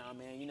place right now,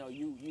 man.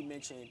 You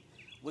mentioned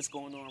what's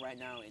going on right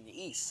now in the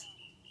East.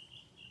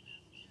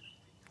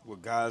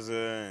 With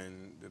Gaza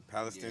and the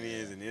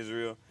Palestinians and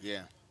Israel.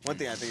 Yeah. One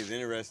thing I think is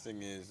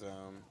interesting is,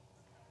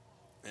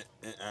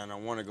 and I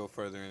want to go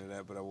further into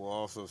that, but I will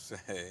also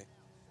say,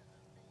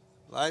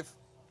 life.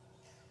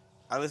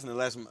 I listen to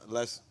Les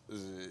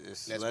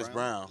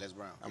Brown. Les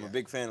Brown. I'm a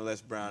big fan of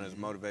Les Brown as a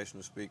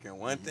motivational speaker. And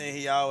one thing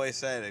he always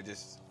said that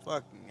just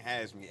fucking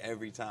has me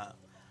every time.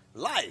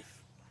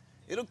 Life,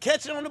 it'll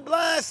catch you on the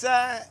blind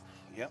side.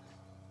 Yep.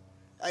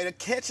 It'll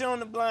catch you on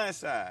the blind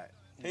side.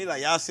 He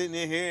like, y'all sitting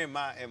in here in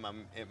my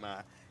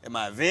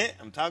event.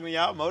 I'm talking to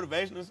y'all,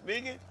 motivational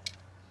speaking.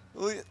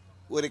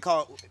 What they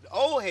call,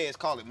 old heads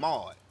call it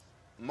Maud.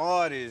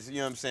 Maud is, you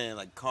know what I'm saying,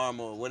 like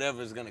karma or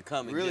whatever's gonna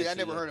come and Really? get I you.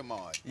 never heard of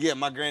Maud. Yeah,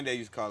 my granddad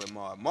used to call it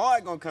Maud.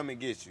 Maud gonna come and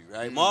get you,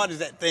 right? Maud is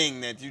that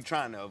thing that you're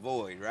trying to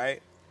avoid,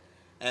 right?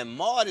 And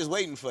Maud is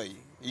waiting for you.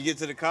 You get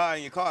to the car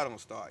and your car don't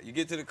start. You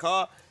get to the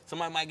car,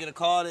 somebody might get a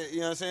call that, you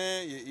know what I'm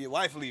saying, your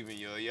wife leaving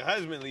you or your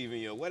husband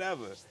leaving you or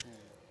whatever.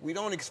 We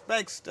don't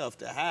expect stuff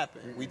to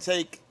happen. We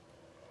take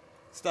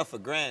stuff for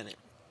granted,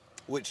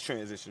 which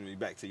transitions me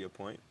back to your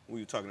point.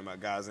 We were talking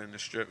about Gaza and the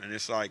Strip, and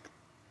it's like,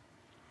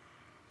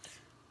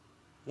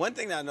 one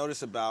thing that I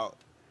notice about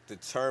the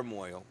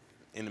turmoil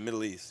in the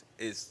Middle East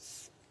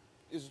is,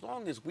 as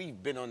long as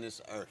we've been on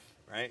this earth,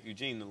 right?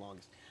 Eugene the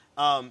longest.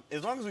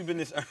 As long as we've been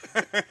this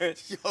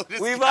earth,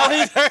 we've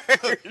always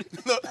heard.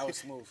 That was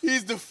smooth.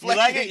 He's You deflecting.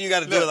 like it? You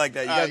got to do it like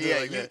that. You got to do yeah,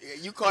 it like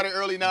that. you caught it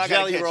early now. I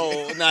gotta Jelly catch roll.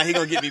 it. Nah, he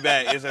gonna get me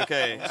back. It's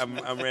okay.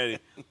 I'm ready.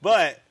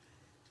 But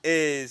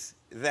is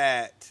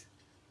that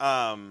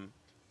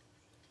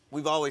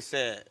we've always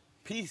said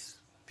peace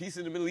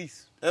in the Middle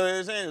East. You know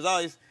what I'm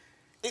saying?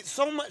 It's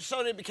so much so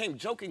that it became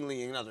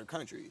jokingly in other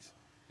countries.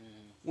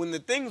 When the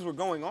things were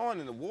going on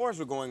and the wars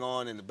were going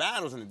on and the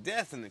battles and the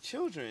death and the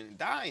children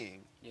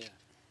dying, Yeah.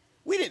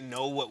 we didn't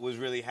know what was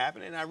really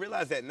happening. And I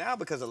realize that now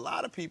because a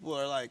lot of people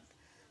are like,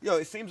 yo,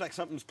 it seems like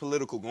something's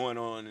political going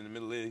on in the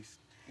Middle East.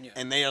 Yeah.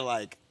 And they are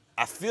like,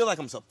 I feel like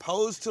I'm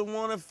supposed to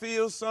want to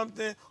feel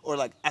something, or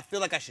like I feel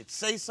like I should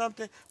say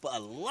something. But a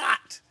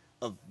lot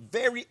of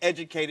very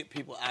educated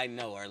people I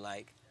know are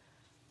like,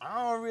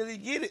 I don't really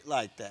get it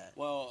like that.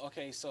 Well,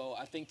 okay, so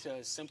I think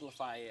to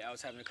simplify it, I was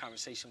having a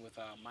conversation with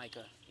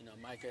Micah.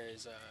 Micah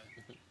is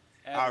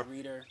avid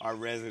reader. Our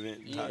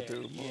resident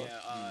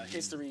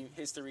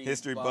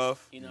History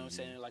buff. You know what I'm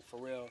saying? Like, for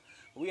real.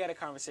 We had a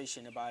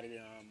conversation about it.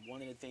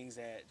 One of the things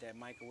that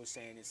Micah was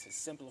saying is to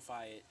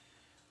simplify it.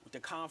 With the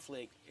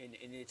conflict, and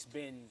it's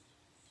been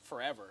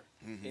forever,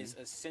 is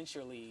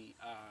essentially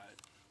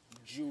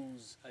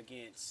Jews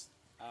against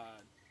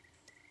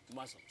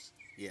Muslims.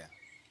 Yeah.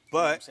 You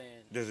know what I'm But saying?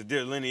 there's a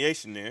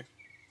delineation there.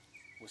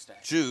 What's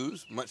that?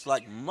 Jews, much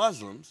like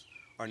Muslims,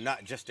 are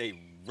not just a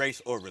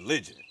race or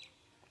religion.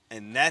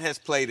 And that has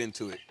played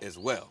into it as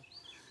well.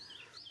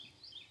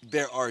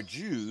 There are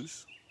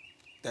Jews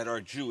that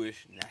are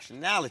Jewish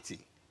nationality.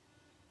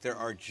 There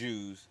are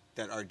Jews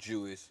that are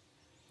Jewish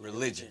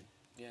religion.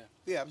 Yeah.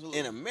 Yeah, absolutely.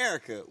 In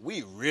America,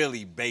 we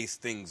really base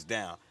things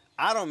down.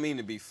 I don't mean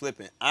to be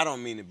flippant. I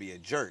don't mean to be a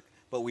jerk.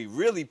 But we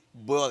really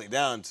boil it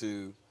down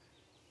to,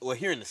 well,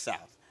 here in the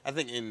South. I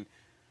think in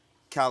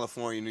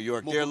California, New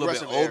York, More they're a little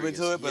bit progressive open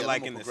to areas. it. But Yeah,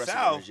 like more in the progressive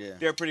South, areas, yeah.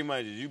 they're pretty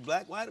much, you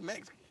black, white, or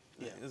Mexican?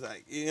 Yeah. It's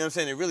like, you know what I'm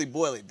saying? They really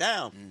boil it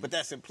down. But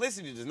that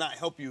simplicity does not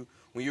help you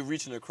when you're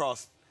reaching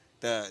across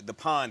the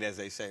pond, as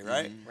they say,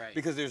 right? Right.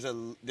 Because there's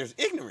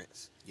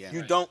ignorance. Yeah.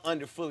 You Right.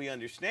 don't fully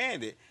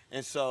understand it.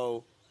 And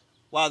so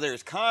while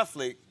there's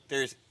conflict,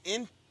 there's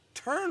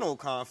internal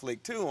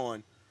conflict too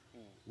on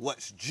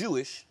what's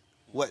Jewish,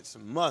 what's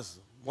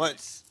Muslim,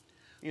 what's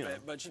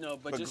But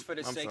But just for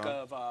the I'm sake sorry.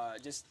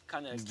 of just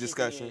kind of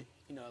Discussion.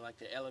 it, like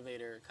the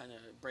elevator kind of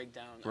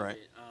breakdown of Right.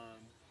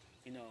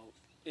 it.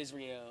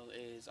 Israel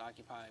is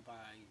occupied by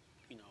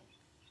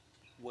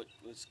what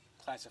was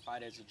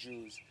classified as the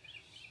Jews,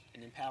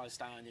 and then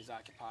Palestine is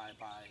occupied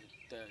by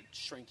the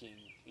shrinking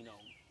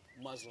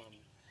Muslim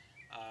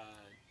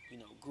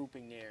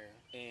grouping there.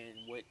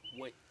 And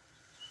what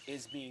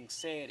is being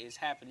said is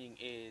happening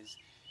is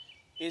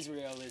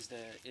Israel is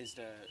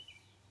the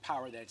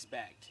power that's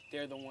backed.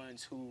 They're the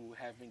ones who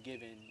have been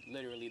given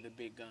literally the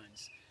big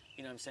guns.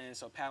 You know what I'm saying?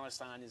 So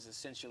Palestine is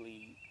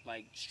essentially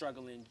like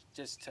struggling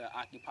just to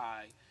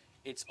occupy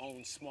its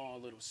own small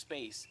little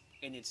space,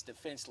 and it's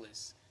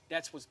defenseless.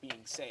 That's what's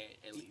being said,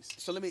 at least.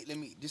 So let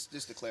me just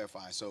to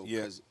clarify. So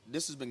because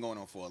this has been going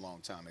on for a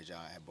long time, as y'all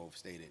have both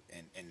stated,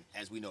 and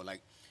as we know,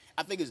 like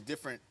I think it's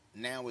different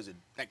now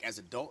as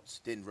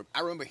adults. I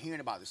remember hearing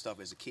about this stuff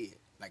as a kid,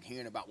 like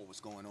hearing about what was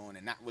going on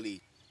and not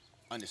really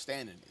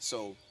understanding it.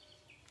 So,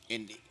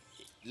 and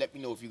let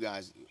me know if you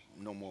guys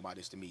know more about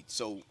this than me.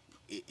 So,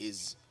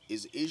 is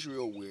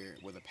Israel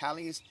were the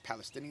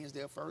Palestinians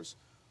there first,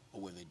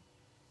 or were the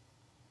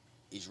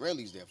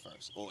Israelis there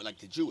first, or like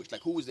the Jewish?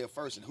 Like who was there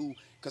first, and who?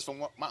 Because from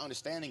what my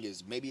understanding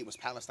is, maybe it was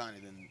Palestine,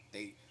 and then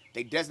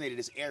they designated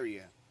this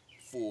area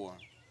for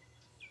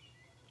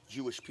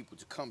Jewish people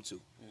to come to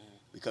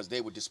because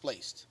they were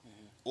displaced,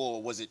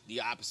 or was it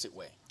the opposite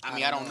way? I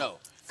mean, I don't know.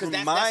 From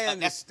Because my that's kind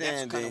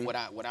understanding,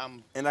 of what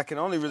I'm. and I can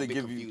only really a bit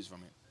give you. confused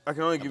from it. I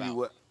can only give you about.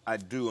 what I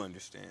do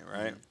understand,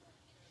 right?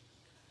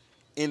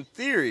 In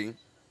theory,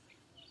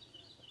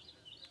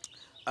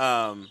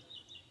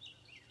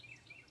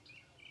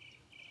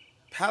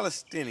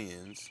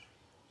 Palestinians,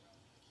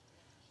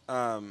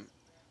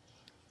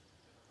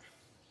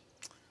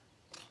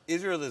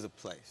 Israel is a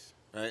place,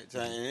 right? So,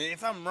 and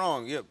if I'm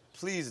wrong,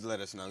 please let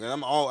us know. 'Cause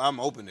I'm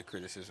open to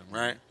criticism,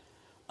 right?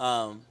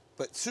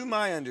 But to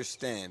my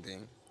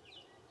understanding,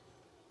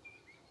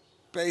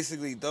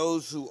 basically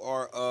those who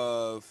are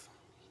of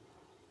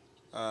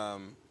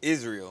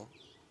Israel,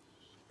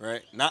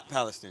 right, not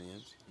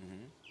Palestinians,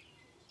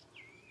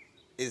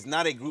 is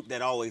not a group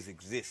that always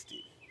existed.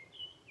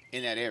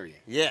 In that area.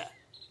 Yeah.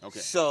 Okay.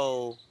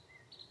 So,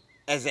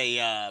 as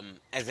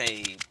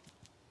a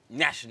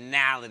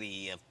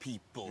nationality of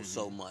people,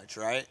 so much,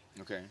 right?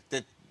 Okay.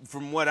 That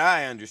from what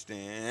I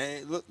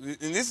understand, look, and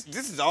this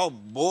is all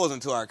boils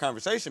into our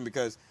conversation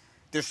because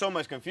there's so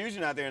much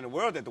confusion out there in the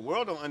world that the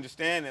world don't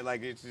understand that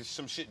like it's just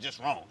some shit just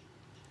wrong,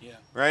 Yeah.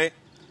 right?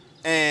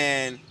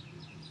 And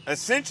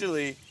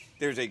essentially,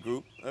 there's a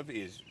group of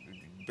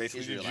basically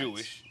Israelites.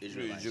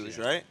 Jewish,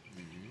 Yeah. right?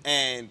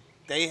 And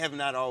they have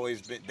not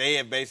always been. They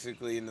have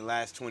basically in the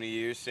last 20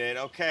 years said,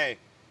 okay,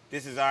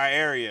 this is our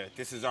area,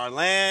 this is our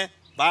land.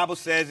 Bible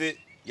says it.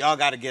 Y'all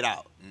got to get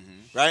out,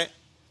 right?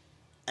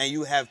 And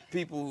you have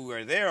people who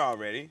are there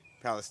already,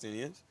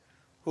 Palestinians,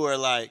 who are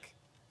like,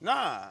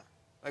 nah,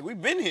 like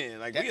we've been here,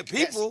 like we a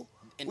people,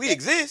 we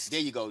exist. There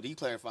you go. You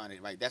clarifying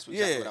it right. That's what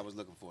I was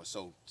looking for.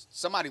 So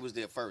somebody was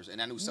there first,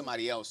 and I knew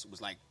somebody else was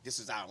like, this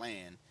is our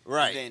land.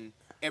 Right. And then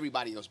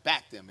everybody else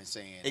backed them and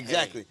saying,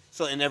 Exactly. Hey.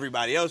 So, and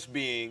everybody else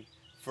being,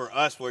 for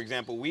us, for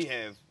example, we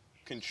have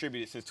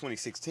contributed since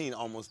 2016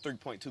 almost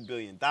 $3.2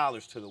 billion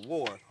to the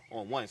war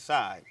on one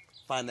side.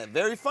 Find that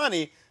very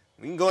funny.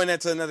 We can go in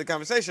that to another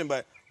conversation,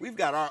 but we've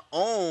got our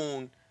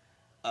own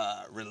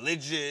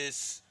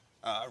religious,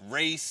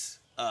 race,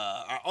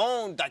 our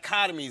own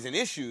dichotomies and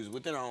issues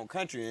within our own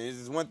country. And this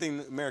is one thing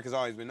America's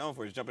always been known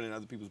for, is jumping in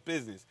other people's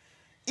business.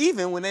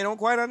 Even when they don't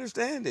quite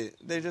understand it.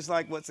 They're just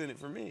like, what's in it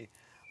for me?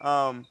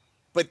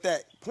 But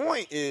that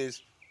point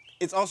is,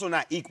 it's also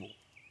not equal,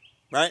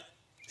 right?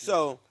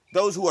 So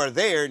those who are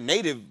there,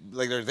 native,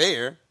 like they're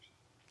there,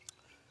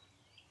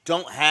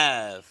 don't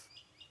have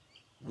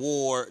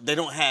war. They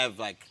don't have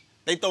like,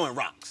 they throwing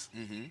rocks.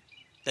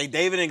 They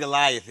David and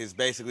Goliath is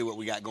basically what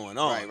we got going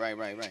on.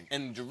 Right.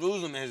 And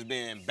Jerusalem has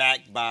been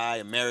backed by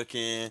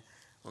American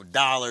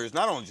dollars,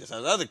 not only just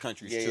other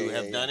countries too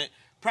have done it.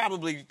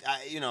 Probably,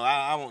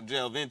 I won't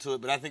delve into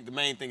it, but I think the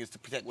main thing is to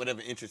protect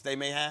whatever interest they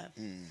may have,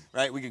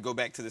 right? We could go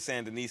back to the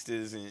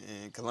Sandinistas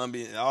in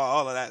Colombia, and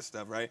all of that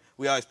stuff, right?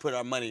 We always put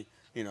our money,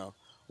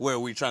 where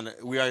we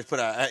always put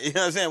our, you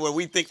know what I'm saying, where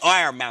we think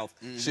our mouth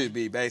should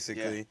be,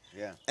 basically.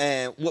 Yeah.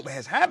 And what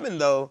has happened,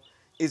 though,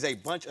 is a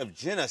bunch of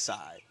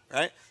genocide,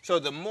 right? So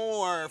the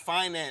more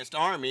financed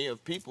army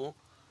of people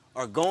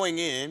are going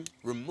in,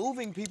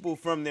 removing people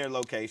from their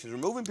locations,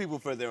 removing people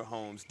from their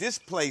homes,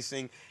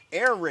 displacing,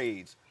 air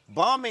raids,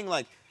 bombing,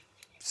 like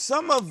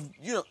some of,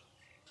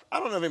 I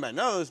don't know if anybody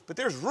knows, but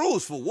there's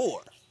rules for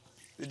war.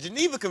 The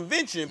Geneva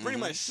Convention pretty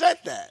much said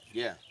that.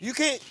 Yeah. You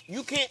can't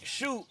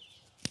shoot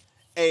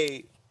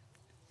a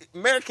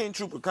American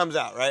trooper comes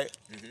out, right?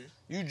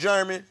 You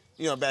German,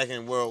 back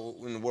in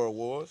the world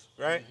wars,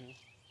 right?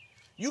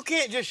 You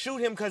can't just shoot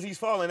him because he's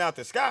falling out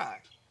the sky.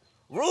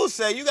 Rules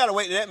say you got to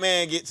wait till that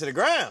man get to the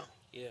ground.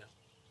 Yeah.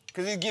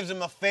 because it gives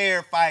them a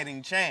fair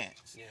fighting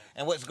chance. Yeah.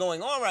 And what's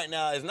going on right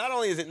now is not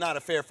only is it not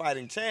a fair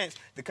fighting chance,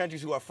 the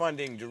countries who are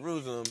funding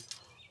Jerusalem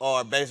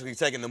are basically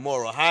taking the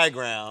moral high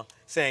ground,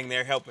 saying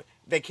they're helping.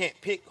 They can't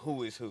pick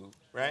who is who,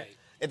 right?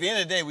 At the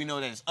end of the day, we know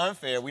that it's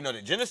unfair. We know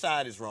that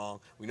genocide is wrong.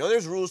 We know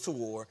there's rules to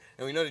war,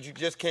 and we know that you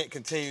just can't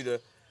continue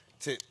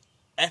to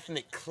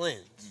ethnic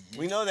cleanse.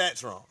 We know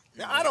that's wrong.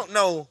 Now, I don't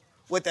know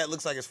what that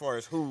looks like as far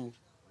as who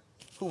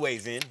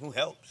weighs in, who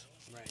helps.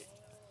 Right.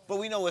 But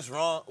we know what's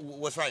wrong,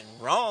 what's right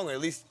and wrong, or at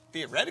least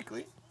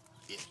theoretically.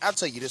 I'll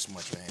tell you this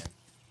much, man.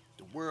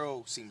 The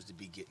world seems to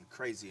be getting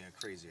crazier and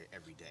crazier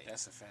every day.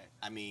 That's a fact.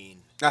 I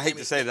mean, I hate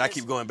to say that. I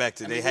keep going back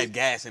to I they mean, had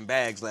gas in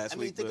bags last I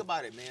mean, week. think but-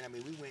 about it, man. I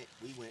mean,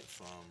 we went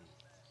from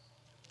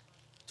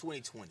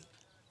 2020.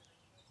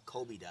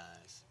 Kobe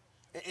dies,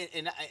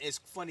 and it's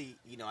funny,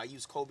 you know. I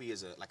use Kobe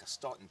as a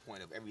starting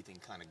point of everything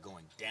kind of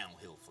going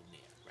downhill from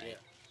there, right?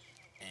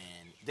 Yeah.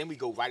 And then we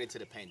go right into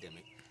the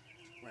pandemic,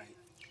 Right.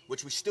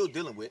 which we're still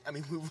dealing with. I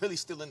mean, we're really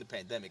still in the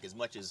pandemic as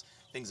much as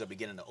things are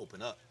beginning to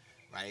open up,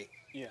 right?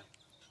 Yeah.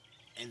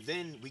 And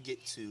then we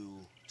get to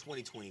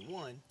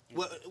 2021.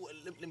 Well,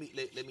 let me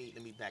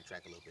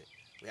backtrack a little bit.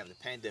 We have the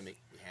pandemic.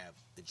 We have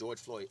the George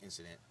Floyd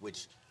incident,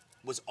 which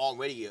was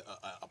already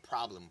a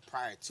problem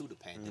prior to the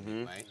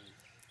pandemic, right?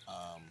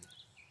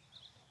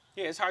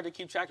 Yeah, it's hard to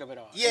keep track of it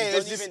all. Yeah, And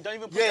it's just, don't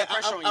even put that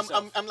pressure on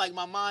yourself. I'm like,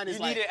 my mind is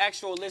You like, need an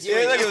actual list. Yeah,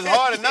 right look, now. it was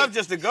hard enough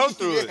just to go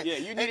through it. Yeah,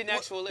 you need an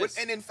actual list.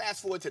 And then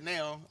fast forward to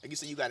now, like you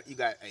said, you got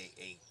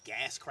a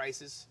gas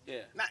crisis. Yeah.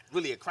 Not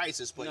really a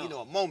crisis, but No. you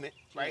know, a moment,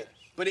 right?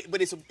 Yeah.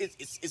 But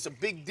it's a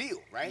big deal,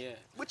 right? Yeah.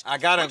 Which I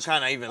gotta which-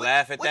 kind of even which-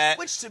 laugh at which- that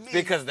which to me,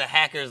 because the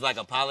hackers like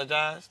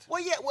apologized.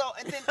 well, yeah, well,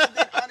 and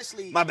then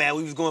honestly, My bad,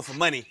 we was going for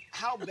money.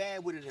 how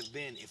bad would it have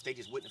been if they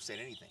just wouldn't have said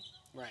anything?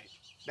 Right.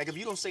 Like if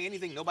you don't say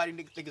anything, nobody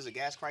think it's a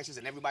gas crisis,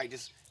 and everybody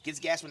just gets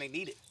gas when they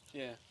need it.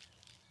 Yeah.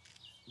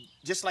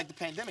 Just like the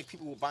pandemic,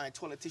 people were buying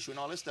toilet tissue and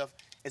all this stuff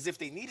as if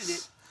they needed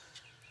it.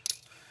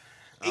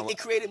 It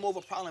created more of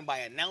a problem by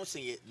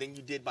announcing it than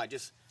you did by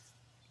just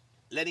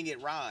letting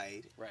it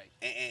ride. Right.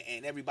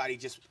 And everybody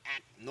just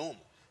act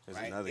normal. There's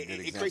right? another good It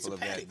creates example a of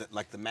panic. that,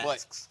 like the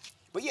masks.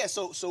 But yeah,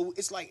 so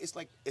it's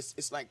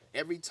like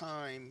every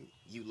time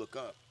you look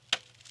up,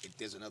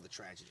 there's another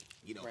tragedy.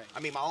 You know, Right. I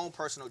mean, my own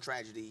personal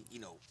tragedy. You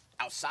know,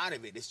 outside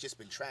of it, it's just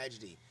been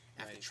tragedy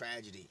after Right.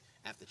 tragedy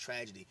after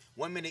tragedy.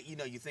 1 minute, you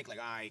know, you think like,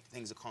 all right,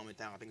 things are calming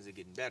down, things are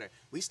getting better.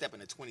 We step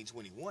into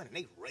 2021, and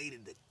they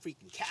raided the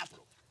freaking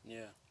Capitol.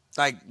 Yeah.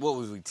 Like, what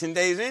was we, 10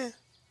 days in?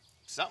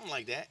 Something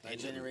like that. Like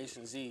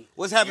Generation Z.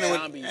 What's happening with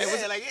Zombies.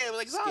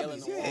 like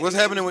zombies. the wall. Yeah. what's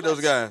happening with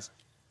those guys?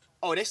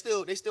 Oh, they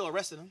still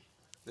arrested them.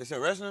 They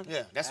still arresting them?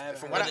 Yeah, that's I haven't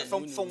from heard what that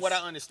from news. what I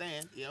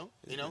understand. You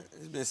know,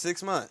 It's been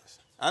 6 months.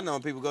 I know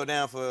people go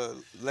down for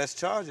less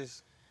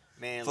charges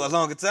man. for a look,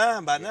 longer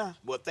time by now.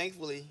 Well,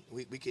 thankfully,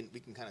 we can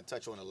kind of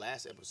touch on the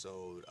last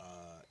episode.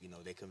 You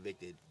know, they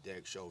convicted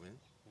Derek Chauvin,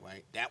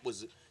 right? That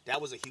was a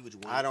huge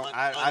win. I don't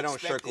shirk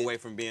Unexpected. away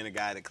from being a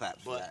guy that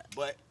claps for that.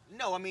 But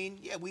no, I mean,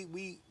 yeah,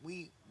 we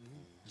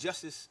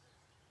justice.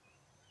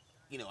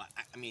 You know,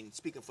 I mean,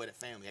 speaking for the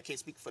family, I can't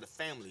speak for the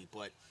family,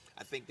 but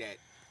I think that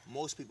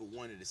most people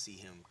wanted to see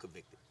him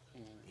convicted.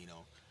 You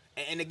know,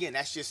 and again,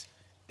 that's just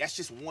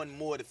one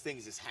more of the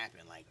things that's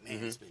happened. Like,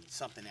 man, it's been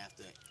something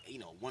after, you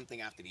know, one thing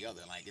after the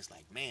other. Like, it's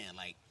like, man,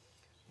 like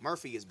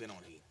Murphy has been on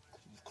a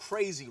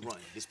crazy run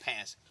this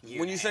past year.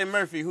 When you say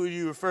Murphy, who do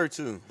you refer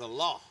to? the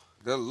law,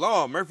 The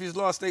law. Murphy's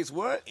Law states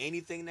what?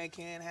 anything that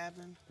can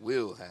happen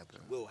Will happen.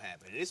 will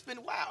happen. And it's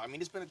been wow. I mean,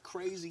 it's been a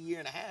crazy year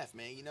and a half,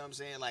 man. You know what I'm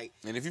saying? Like,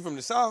 And if you're from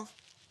the South,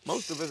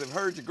 most of us have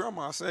heard your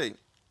grandma say,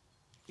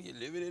 you're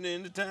living in the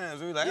end of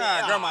times. We're like,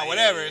 grandma,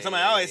 whatever.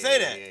 Somebody always say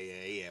that.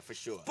 Yeah, for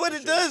sure. But for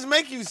it sure. does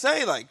make you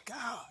say, like,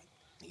 God,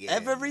 Yeah,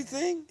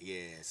 everything?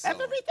 Yeah. So,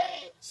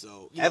 Everything.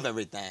 So, you know,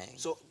 Everything.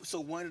 So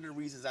one of the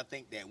reasons I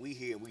think that we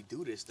here and we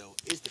do this though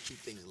is to keep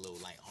things a little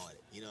lighthearted.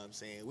 You know what I'm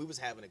saying? We was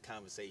having a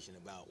conversation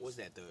about what's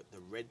that, the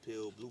red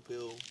pill, blue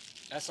pill?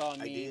 I saw a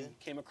meme, Idea?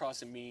 came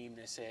across a meme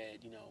that said,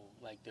 you know,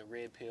 like the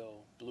red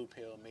pill, blue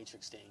pill,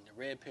 matrix thing. The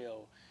red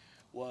pill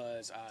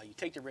was you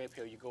take the red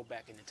pill, you go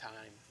back into time,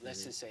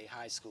 let's just say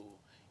high school,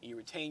 and you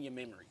retain your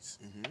memories.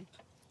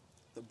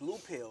 The blue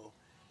pill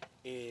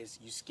is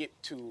you skip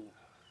to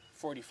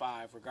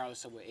 45,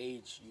 regardless of what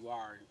age you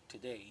are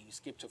today. You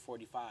skip to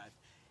 45,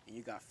 and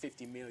you got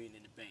 50 million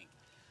in the bank.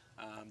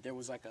 There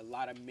was like a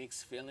lot of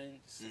mixed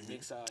feelings.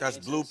 Mixed, That's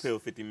answers. blue pill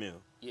 50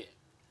 mil. Yeah.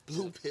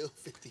 Blue pill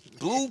 50.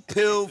 Blue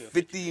pill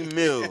 50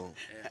 mil.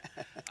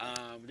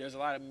 There's a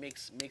lot of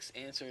mixed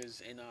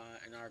answers in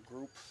our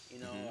group. You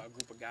know, our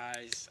group of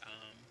guys.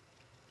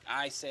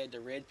 I said the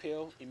red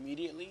pill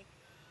immediately.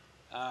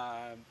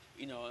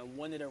 You know, and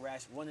one of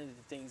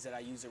the things that I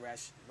use to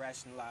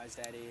rationalize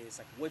that is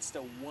like, what's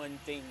the one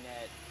thing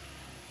that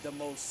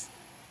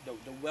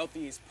the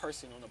wealthiest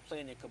person on the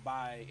planet could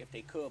buy if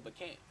they could but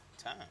can't?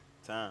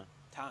 Time.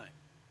 Time.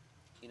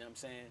 You know what I'm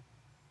saying?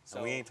 So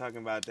And we ain't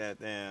talking about that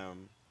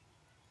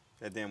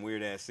damn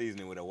weird ass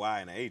seasoning with a Y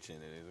and an H in it,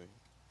 is we?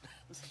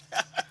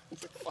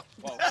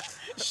 Whoa.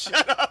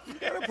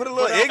 Put a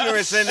little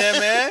ignorance in there,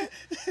 man.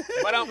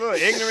 But I'm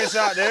Ignorance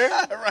out there.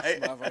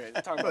 Right.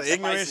 talking about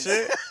Ignorant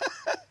spices.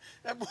 shit.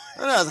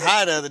 When I was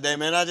high the other day,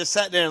 man, I just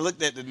sat there and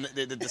looked at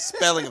the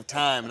spelling of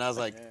time, and I was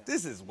like,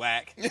 this is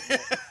whack.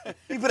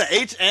 You put an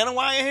H and a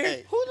Y in here?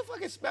 Hey. Who the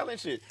fuck is spelling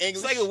shit? It's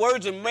English. like the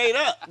words are made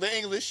up. The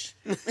English.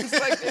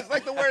 It's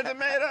like the words are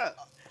made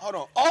up. Hold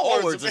on.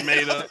 All words are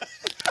made up.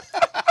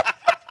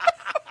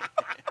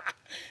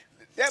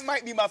 That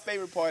might be my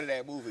favorite part of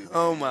that movie. Man.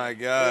 Oh my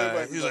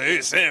God. He's like,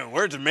 hey, Sam,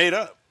 words are made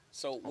up.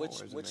 So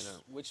words are made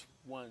up. which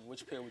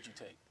pill would you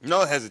take?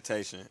 No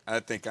hesitation. I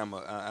think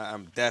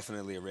I'm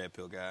definitely a red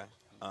pill guy.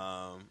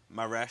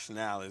 My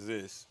rationale is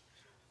this.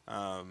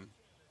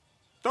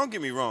 Don't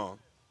get me wrong.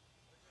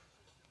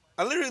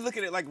 I literally look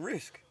at it like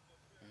risk.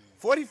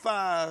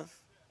 45.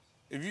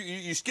 If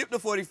you skip the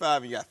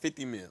 45 and you got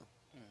 50 mil,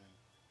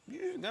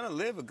 you're gonna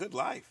live a good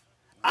life.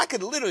 I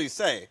could literally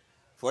say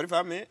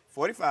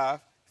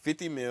 45,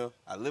 50 mil.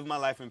 I live my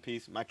life in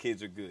peace. My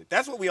kids are good.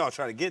 That's what we all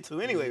try to get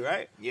to anyway,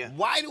 right? Yeah.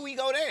 Why do we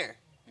go there?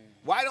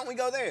 Why don't we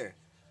go there?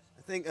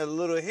 I think a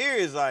little here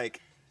is like,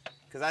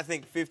 because I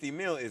think 50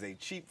 mil is a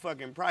cheap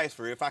fucking price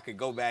for if I could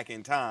go back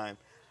in time,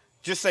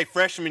 just say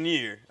freshman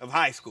year of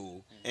high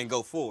school and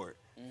go forward.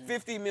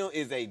 50 mil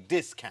is a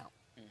discount.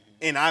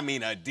 And I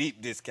mean a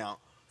deep discount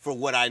for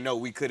what I know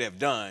we could have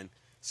done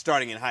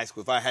starting in high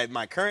school if I had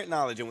my current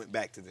knowledge and went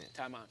back to then.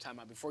 Time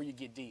out. Before you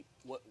get deep,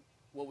 what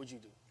would you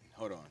do?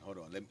 Hold on.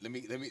 Let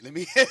me let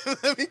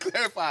me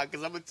clarify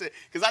because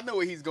I know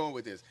where he's going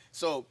with this.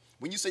 So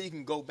when you say you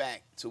can go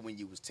back to when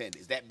you was 10,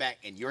 is that back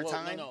in your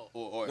time? No.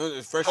 Or No,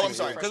 it's freshman I'm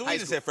sorry. year. 'Cause we high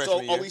just school. said freshman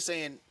So year. are we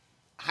saying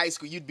high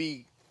school? You'd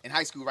be in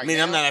high school right I now.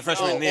 mean, I'm not a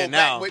freshman then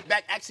now.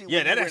 Back actually. Yeah,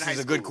 when that you were in actually is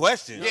high a good school.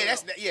 question.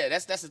 Yeah,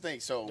 that's the thing.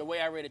 So The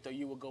way I read it, though,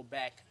 you would go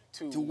back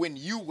to when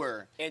you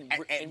were and at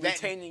that,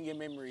 retaining your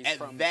memories at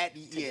from that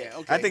today. yeah.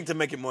 Okay. I think to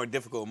make it more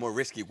difficult, more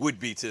risky would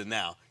be to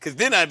now. Because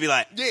then I'd be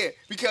like, Yeah,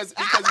 because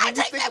when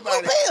you think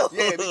about it,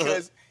 yeah,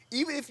 because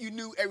even if you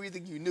knew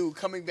everything you knew,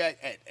 coming back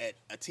at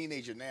a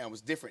teenager now was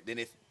different than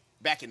if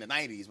back in the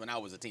 90s when I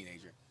was a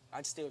teenager.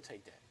 I'd still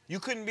take that. you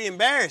couldn't be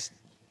embarrassed.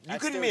 You I'd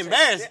couldn't still be take-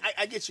 embarrassed.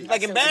 I get you.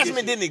 Like I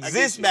embarrassment get you. didn't I get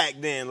exist you. back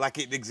then like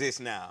it exists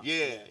now.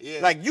 Yeah.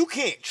 Like you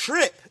can't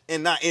trip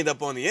and not end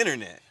up on the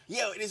internet.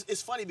 Yeah,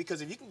 it's funny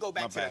because if you can go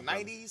back My to bad, the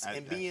brother. 90s I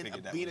and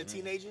figured that being a was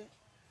me. teenager,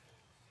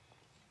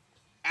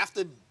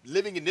 after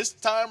living in this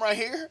time right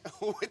here,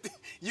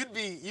 you'd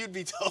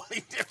be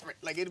totally different.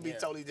 Like it'd be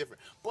totally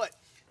different. But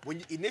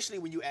when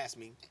you asked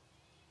me,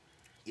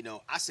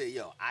 I said,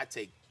 I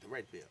take the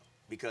red pill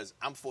because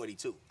I'm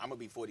 42. I'm gonna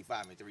be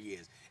 45 in 3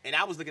 years, and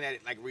I was looking at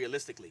it like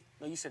realistically.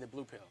 No, you said the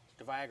blue pill,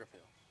 the Viagra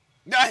pill.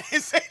 No, I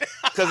didn't say that.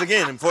 Because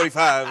again, in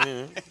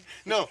 45,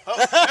 No.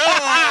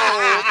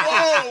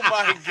 Oh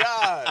my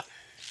God.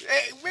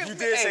 Hey, You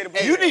did say the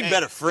blue you pill. need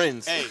better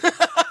friends. Hey,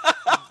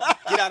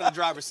 get out of the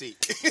driver's seat.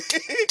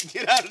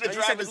 Get out of the No,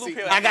 you said the driver's blue seat.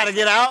 pill. I gotta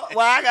get out.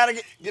 Well, I gotta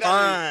get. Get out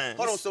of here. Fine.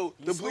 Hold on. So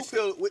the blue switched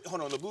pill.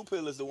 Hold on. The blue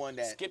pill is the one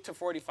that. Skip to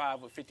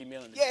 45 with 50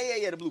 million.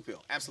 Yeah. The blue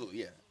pill. Absolutely.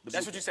 Yeah. The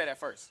That's blue what you pill. said at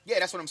first. Yeah,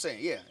 that's what I'm saying.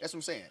 Yeah, that's what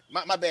I'm saying.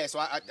 My bad. So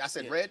I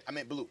said Yeah. red. I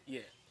meant blue. Yeah.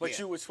 But Yeah.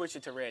 you would switch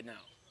it to red now.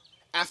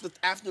 After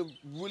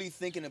really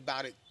thinking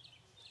about it,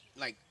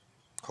 like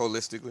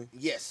Holistically.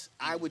 yes,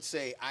 I would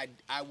say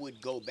I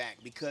would go back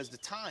because the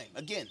time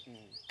again.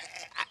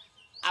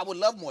 I would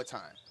love more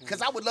time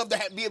because I would love to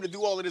be able to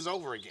do all of this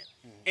over again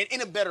and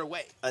in a better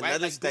way. right? Another Like,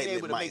 being statement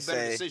able to might make better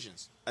say-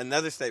 decisions.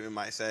 Another statement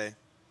might say,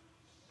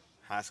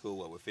 high school,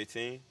 what, with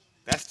 15?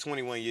 That's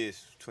 21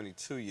 years,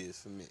 22 years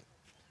for me.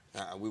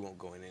 We won't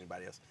go into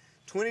anybody else.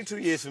 22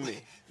 years for me.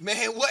 Man,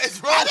 what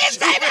is wrong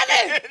with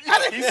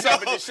you? He's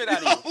sucking the shit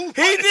out of you. He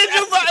did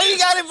he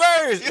got it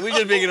first. We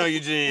just picking on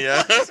Eugene,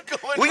 yeah.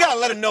 going We gotta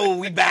let him know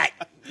we back.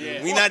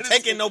 Yeah. We not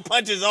taking no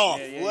punches off.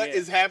 Yeah, What yeah.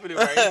 is happening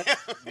right now?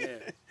 Yeah.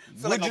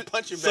 I feel like I'm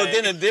punching So bag.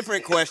 then a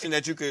different question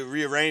that you could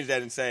rearrange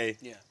that and say,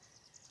 Yeah.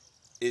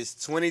 is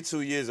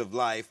 22 years of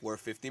life worth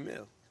 50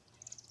 mil?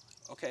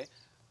 Okay.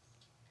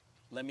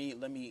 Let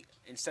me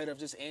instead of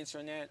just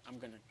answering that, I'm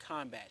gonna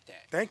combat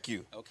that. Thank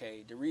you.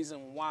 Okay. The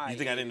reason why You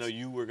think I didn't know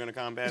you were gonna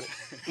combat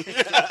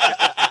it?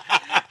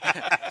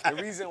 The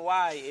reason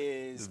why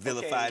is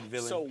Vilified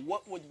villain. So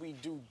what would we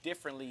do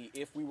differently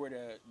if we were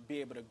to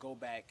be able to go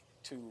back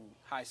to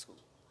high school?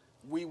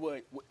 We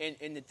would,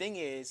 and the thing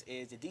is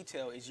the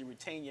detail is you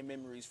retain your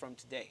memories from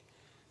today.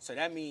 So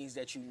that means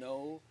that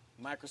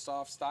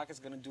Microsoft stock is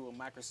going to do what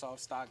Microsoft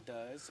stock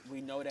does.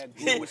 We know that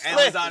Google stock.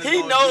 Amazon is He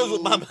gonna knows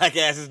do- what my black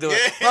ass is doing.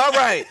 All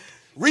right.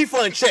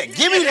 Refund check.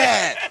 Give me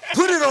that.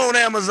 Put it on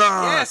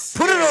Amazon. Yes.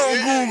 Put it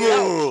on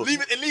Google.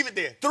 Leave it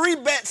there. 3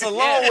 bets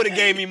alone would have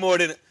gave me more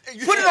than.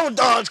 Put it on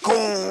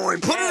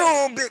Dogecoin. Put it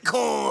on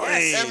Bitcoin.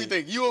 Yes.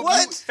 Everything. You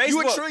What?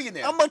 You a Facebook.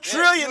 trillionaire. I'm a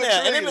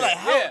trillionaire. And they be like,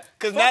 how? Yeah.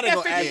 Because Fuck now they that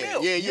gonna 50 ask.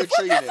 mil. Yeah, you're a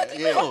fuck that trillionaire.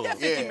 50 Yeah, mil. Fuck that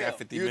 50 mil.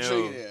 50 You're a mil.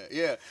 trillionaire.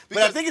 Yeah. But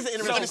I think it's an You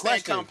interesting understand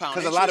question compound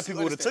because a lot of interest,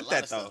 people you would have took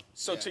understand that a lot though. of stuff.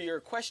 So Yeah. to your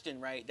question,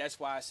 right? That's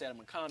why I said I'm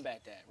gonna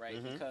combat that,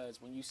 right?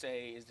 Because when you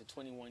say is the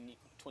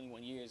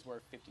 21 years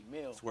worth 50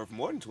 mil, It's worth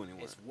more than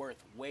 21. it's worth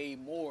way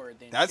more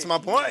than. That's 50 my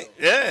point.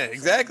 mil. Yeah,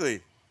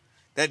 exactly.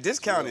 That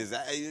discount is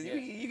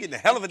you getting a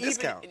hell of a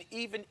discount. And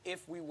even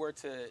if we were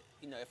to,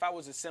 if I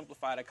was to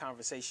simplify the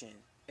conversation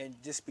and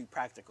just be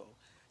practical,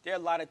 there are a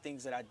lot of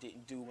things that I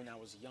didn't do when I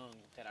was young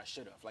that I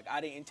should have. Like I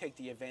didn't take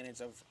the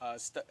advantage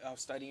of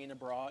studying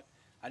abroad.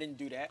 I didn't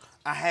do that.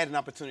 I had an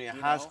opportunity in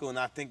high school, and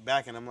I think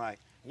back, and I'm like,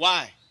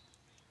 why?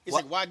 It's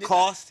like, why did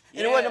cost?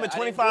 Yeah, And it wasn't number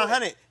I didn't do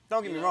 2,500.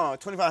 Don't get me wrong,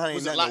 2,500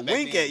 was ain't a nothing lot to back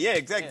wink then. at. Yeah,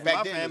 exactly. Yeah. Back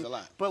My then it was family. a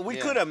lot. But we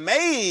Yeah. could have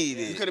made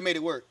You it. could have made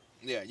it work.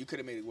 Yeah, you could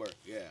have made it work.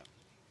 Yeah.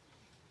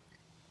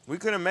 We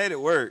could have made it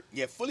work.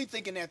 Yeah, fully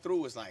thinking that through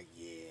was like,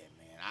 yeah,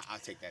 man, I'll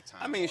take that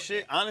time. I mean,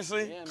 shit,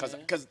 honestly. Yeah, Because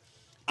man. I'm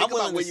think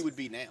willing about where to you would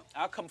be now.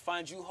 I'll come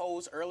find you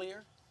hoes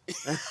earlier.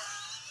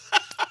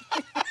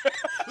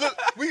 Look,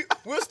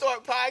 we'll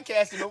start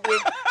podcasting, but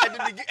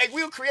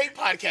we'll create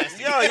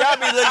podcasting. Yo, y'all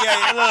be looking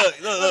at look.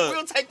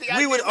 We'll take the We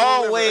idea would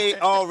from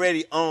wherever.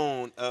 already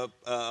own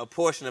a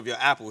portion of your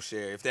Apple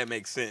share, if that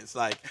makes sense.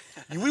 Like,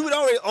 we would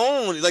already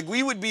own, like,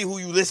 we would be who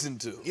you listen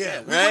to.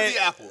 Yeah, we right? would be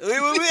Apple. We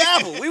would be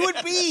Apple. We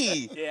would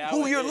be Yeah, I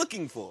who would- you're yeah.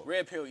 looking for.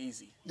 Red pill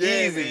easy.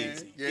 Yeah, Easy.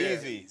 man. Yeah.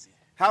 Easy.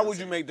 How would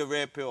you make the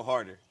red pill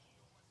harder?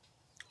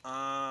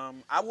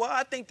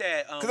 I think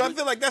that Because I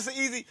feel like that's an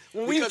easy.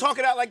 When we Because- talk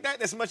it out like that,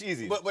 that's much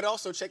easier. But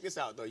also check this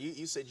out though.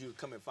 You said you would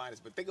come and find us,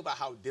 but think about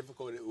how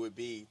difficult it would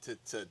be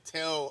to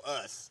tell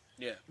us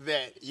Yeah.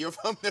 that you're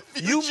from the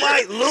future. you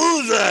might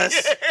lose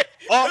us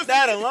off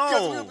that Because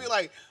alone. we'll be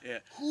like, Yeah.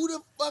 who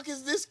the fuck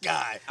is this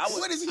guy?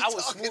 What is he I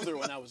was talking smoother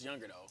about? when I was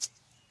younger though.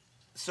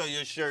 So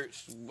your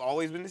shirt's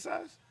always been this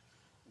size?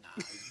 Nah,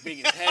 it's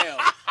big as hell.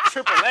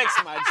 Triple X,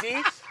 my G.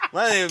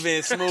 My nigga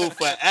been smooth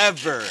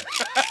forever,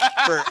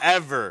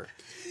 forever.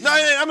 No,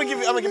 I'm gonna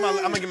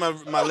give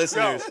my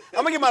listeners.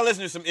 I'm gonna give my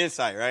listeners some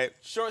insight, right?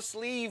 Short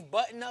sleeve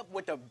button up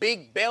with the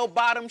big bell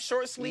bottom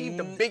short sleeve,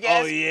 the big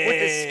ass with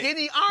the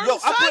skinny arms. Yo,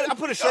 son. I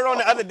put a shirt on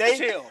the other day,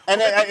 Chill. and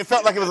it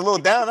felt like it was a little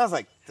down. I was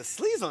like, the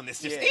sleeves on this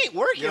just Yeah. ain't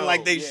working Yo,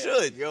 like they yeah.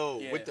 should. Yo,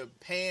 Yeah. with the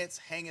pants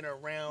hanging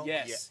around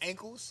Yes. your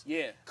ankles.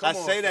 Yeah. I Come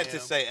on, say that fam.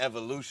 to say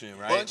evolution,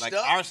 right? Bunched Like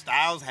up. our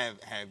styles have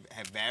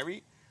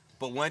varied,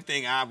 but one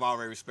thing I've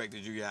already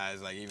respected you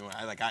guys, like even when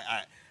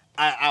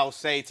I'll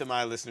say to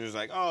my listeners,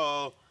 like,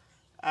 oh,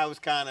 I was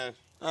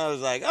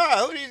like,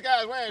 oh, who these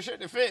guys wearing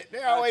shit to fit?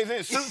 They're always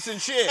in suits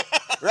and shit,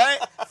 right?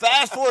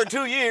 Fast forward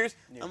 2 years,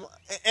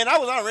 and I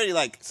was already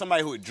like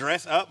somebody who would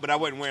dress up, but I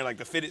wasn't wearing like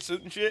the fitted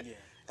suit and shit. Yeah.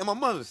 And my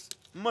mother's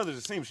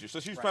a seamstress, so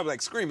she was probably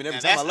like screaming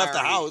every Now, time I that's left the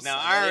irony. house. Now,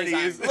 That irony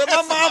is is. But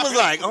my mom was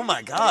like, "Oh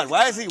my God,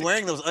 why is he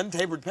wearing those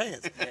untapered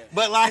pants?"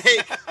 But like,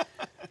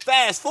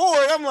 fast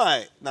forward, I'm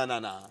like, "No,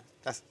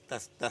 that's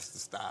the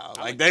style."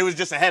 Like they was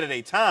just ahead of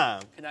their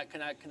time. Can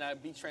I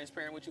be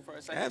transparent with you for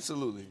a second?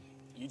 Absolutely.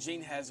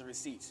 Eugene has the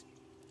receipts.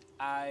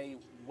 I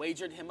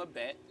wagered him a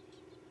bet.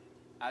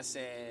 I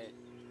said,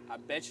 I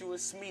bet you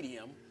it's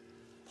medium.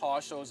 Paul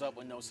shows up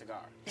with no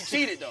cigar. He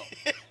cheated though.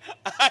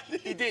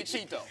 He did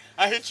cheat though.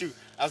 I hit you.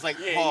 I was like,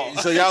 Yeah, Paul.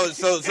 yeah.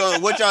 So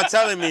what y'all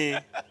telling me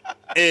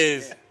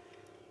is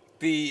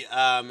the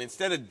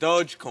instead of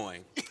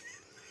Dogecoin,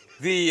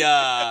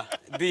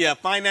 the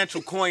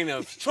financial coin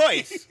of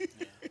choice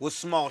was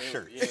small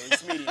shirts. Yeah,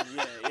 it's medium.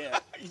 Yeah.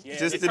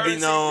 Just The to be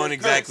currency- known the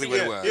exactly what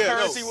it currency- was. The Yeah,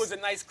 currency no. was a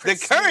nice The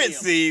crisp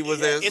currency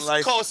was a It's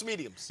like called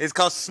mediums. it's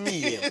called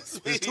Smedium.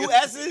 It's It's two medium.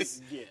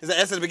 S's. Yeah. Is that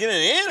S at the beginning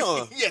and the end,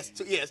 or Yes,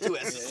 it's two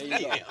S's. There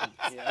you go.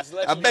 Yeah, just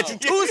let I bet know. you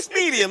two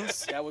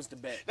Smediums. That was the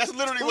bet. That's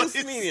literally Two what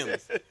it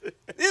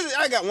Smediums.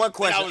 I got one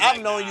question. was I've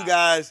like, known nah. you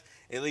guys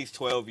at least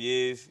 12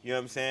 years. You know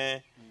what I'm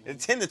saying? Mm-hmm.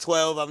 10 to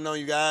 12, I've known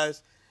you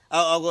guys.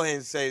 I'll go ahead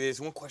and say this.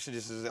 One question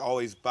just has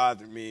always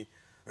bothered me,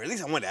 or at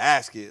least I wanted to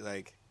ask it.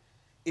 Like,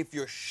 if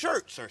your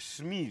shirts are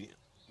Smedium,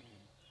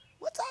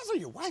 what size are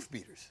your wife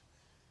beaters?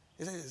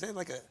 Is that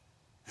like a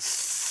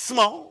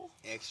small?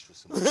 Extra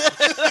small.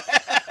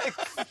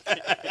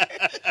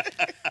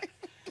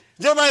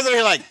 Everybody's over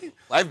here like,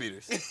 wife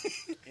beaters.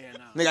 Yeah,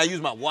 no. Nigga, I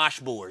use my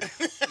washboard.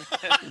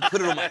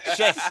 Put it on my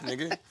chest,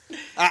 nigga.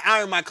 I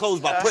iron my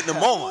clothes by putting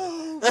them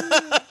on.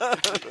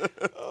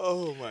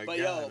 Oh my But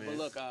God. but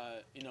look,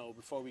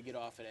 before we get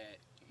off of that,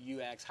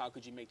 you asked how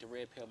could you make the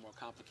red pill more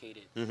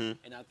complicated, Mm-hmm.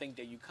 and I think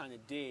that you kind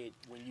of did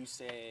when you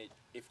said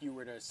if you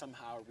were to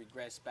somehow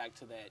regress back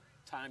to that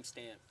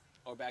timestamp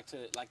or back to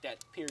like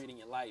that period in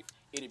your life,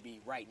 it'd be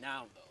right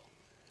now though.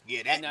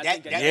 Yeah, And I that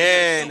think that- that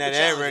Yeah, super now that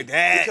challenging. right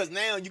there. Because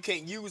now you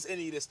can't use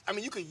any of this. I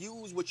mean, you can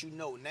use what you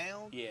know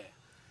now, Yeah,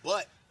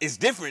 but It's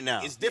different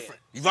now. it's different.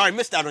 You've already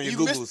missed out on your You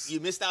Googles.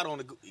 missed out on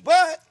the.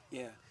 But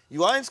yeah,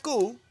 you are in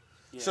school,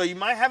 yeah. so you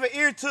might have an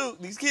ear too.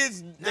 These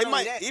kids, they only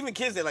might, that- even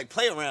kids that like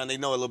play around, they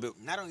know a little bit.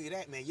 Not only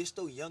that, man, you're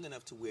still young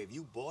enough to where if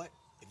you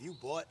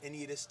bought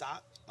any of this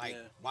stock, like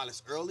Yeah. while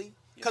it's early,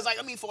 because like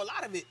I mean, for a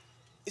lot of it,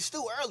 it's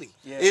still early.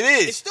 yeah. It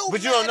is, It's still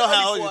but you don't mad know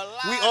how early old. for a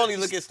lot We of only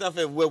these- look at stuff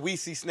at where we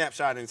see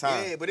snapshot in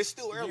time. Yeah, but it's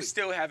still early. You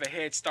still have a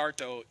head start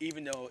though,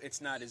 even though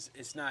it's not as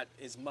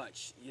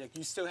much. Like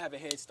you still have a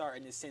head start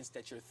in the sense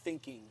that you're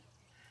thinking.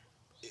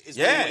 It's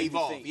Yeah. gonna you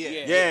evolve. think. Yeah.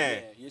 Yeah.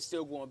 You're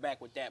still going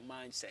back with that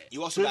mindset.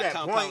 You also To got that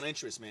compound point-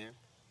 interest, man.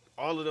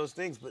 All of those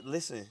things, but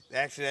listen,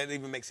 actually, that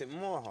even makes it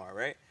more hard,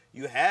 right?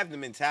 You have the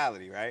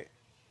mentality, right?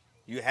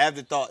 You have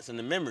the thoughts and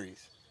the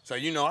memories. So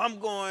you know I'm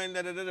going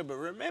da-da-da-da, but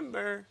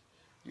remember,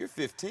 you're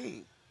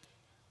 15.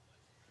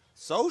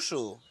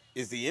 Social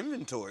is the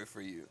inventory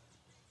for you.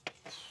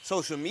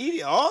 Social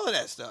media, all of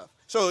that stuff.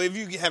 So if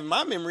you have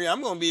my memory,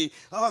 I'm going to be,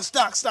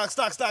 stock.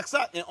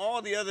 And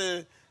all the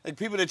other like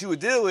people that you would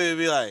deal with would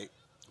be like,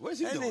 Where's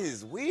he that doing?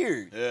 is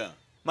weird. Yeah.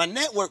 My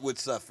network would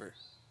suffer.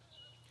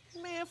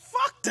 Man,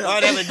 fuck them.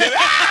 Oh, that would do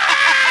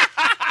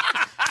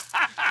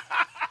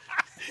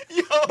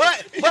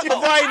But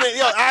before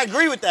I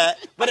agree with that.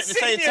 But at the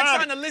Sitting same there time,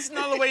 trying to listen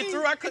all the way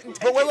through, I couldn't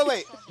take but it.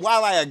 wait.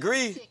 While I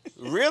agree,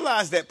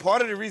 realize that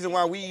part of the reason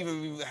why we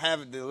even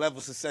have the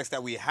levels of success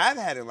that we have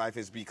had in life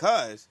is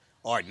because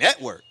our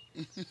network.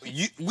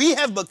 We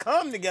have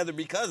become together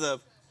because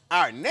of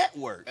our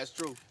network. That's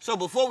true. So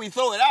before we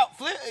throw it out,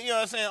 flip, you know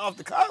what I'm saying, off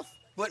the cuff.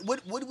 But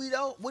what do we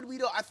know?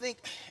 I think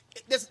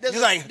there's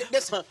You're like, I'm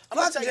gonna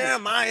fuck tell you.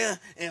 Jeremiah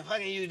and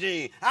fucking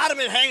Eugene. I'd have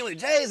been hanging with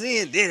Jay-Z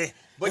and did it.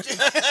 But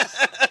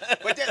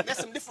there's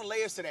some different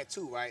layers to that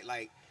too, right?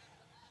 Like,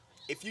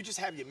 if you just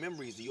have your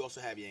memories, do you also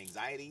have your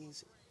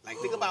anxieties? Like,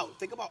 think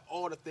about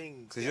all the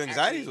things. Because your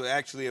anxieties would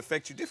actually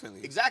affect you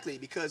differently. Exactly,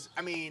 because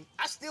I mean,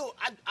 I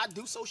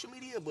do social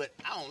media, but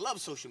I don't love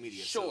social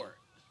media. so- Sure.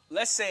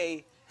 Let's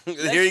say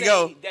Here you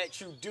go.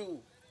 that you do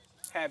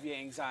have your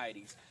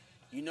anxieties.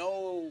 You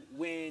know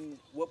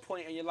what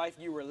point in your life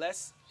you were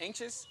less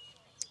anxious?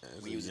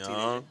 When you was a Young.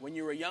 teenager. When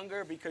you were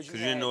younger because you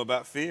Because had you didn't know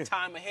about fear.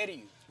 time ahead of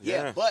you.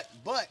 Yeah, Yeah.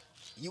 but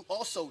you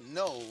also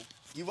know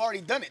you've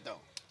already done it though.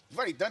 You've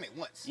already done it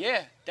once.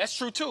 Yeah, that's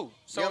true too.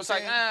 So You know it's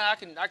what like, I'm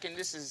I can,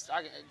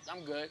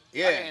 I'm good.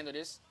 Yeah. I can handle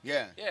this.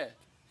 Yeah. Yeah,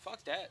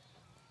 fuck that.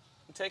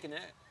 I'm taking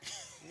that.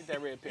 Get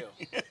that red pill.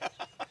 You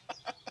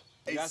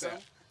got ASAP. something?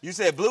 You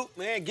said, Blue,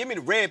 man, give me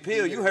the red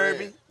pill. me You the heard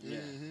red. me. Yeah.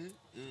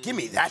 Give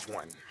me that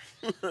one.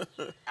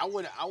 I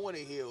want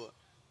to hear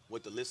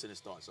what the listeners'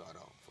 thoughts are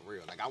though, for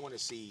real. Like I want to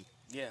see,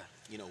 Yeah.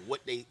 you know,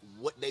 what they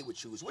would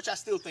choose, which I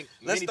still think.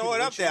 Let's many throw people it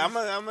would up there. choose.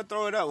 I'm gonna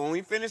throw it up. When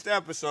we finish the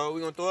episode,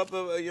 we're going to throw up,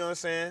 you know what I'm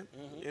saying?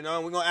 You know,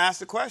 and we're going to ask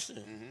the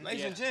question.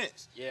 Ladies and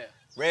gents, Yeah.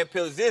 red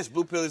pill is this,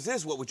 blue pill is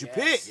this. What would you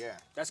pick? Yeah.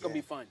 That's gonna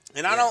be fun.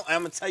 And I'm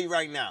going to tell you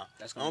right now,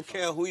 That's I gonna don't be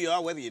care who you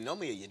are, whether you know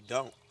me or you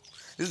don't.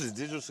 This is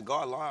Digital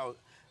Cigar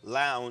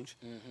Lounge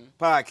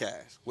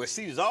podcast, where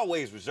seat is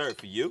always reserved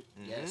for you.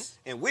 Yes.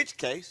 In which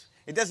case,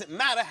 it doesn't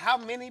matter how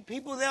many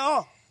people there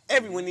are.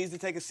 Everyone needs to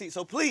take a seat.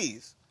 So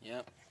please,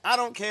 Yep. I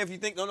don't care if you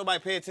think don't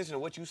nobody pay attention to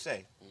what you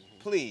say.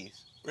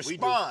 Please, do.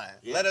 respond.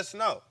 Yeah. Let us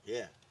know.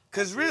 Yeah.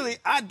 Because really,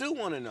 I do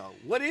want to know.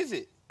 What is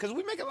it? Because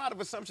we make a lot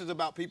of assumptions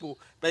about people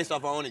based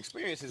off our own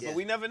experiences, Yeah. but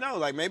we never know.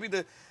 Like maybe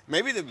the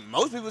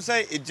most people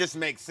say it just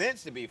makes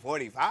sense to be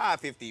 45,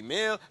 50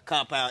 mil,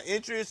 compound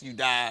interest, you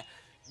die.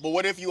 But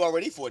what if you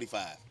already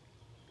 45?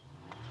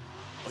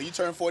 Or you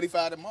turn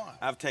 45 tomorrow?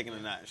 I've taken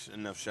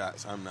enough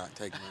shots. I'm not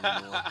taking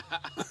anymore.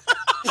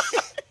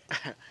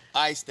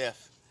 All right,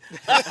 Steph.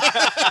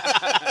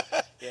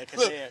 Yeah,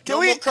 cause they're- Can No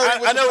we? more Curry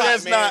with I the know pot,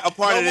 that's man. not a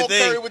part No of the more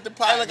thing. Curry with the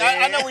pot, Hey, look, I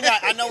man.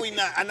 know we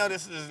not. I know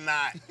this is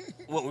not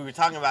what we were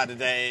talking about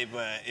today.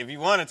 But if you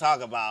want to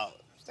talk about,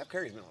 Steph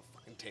Curry's been on a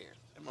fucking tear.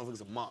 That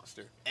motherfucker's a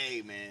monster.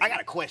 Hey, man. I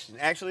got a question.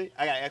 Actually,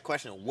 I got a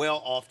question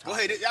well off Go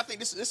topic. ahead. I think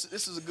this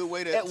is a good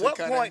way to. At to what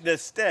kinda- point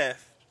does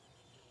Steph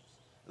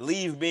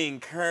leave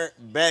being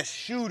best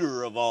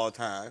shooter of all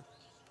time?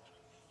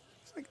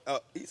 It's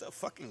like he's a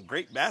fucking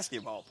great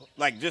basketball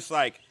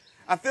player.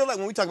 I feel like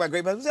when we talk about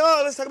great basketball, we say,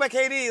 oh, let's talk about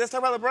KD, let's talk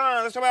about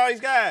LeBron, let's talk about all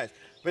these guys.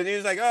 But then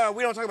it's like, oh,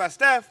 we don't talk about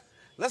Steph.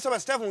 Let's talk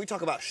about Steph when we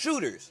talk about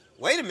shooters.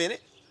 Wait a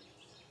minute.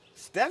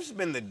 Steph's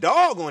been the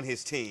dog on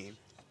his team.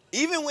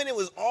 Even when it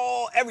was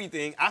all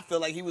everything, I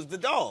feel like he was the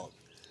dog.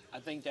 I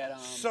think that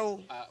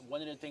So-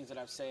 one of the things that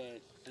I've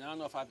said, and I don't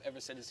know if I've ever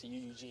said this to you,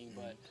 Eugene,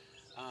 but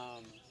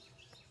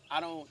I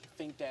don't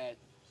think that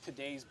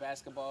today's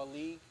basketball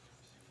league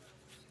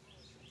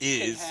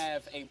can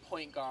have a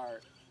point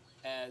guard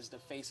as the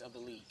face of the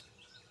league.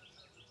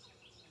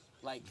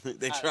 Like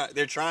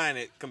They're trying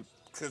it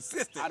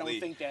consistently. I don't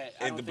think that.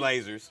 I in don't the think-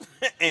 Blazers,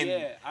 and,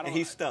 Yeah, I don't. and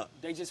he's stuck.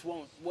 They just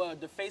won't. Well,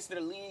 the face of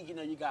the league,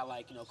 you got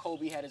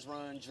Kobe had his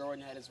run,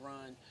 Jordan had his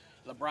run,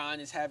 LeBron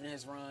is having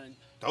his run.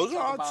 Those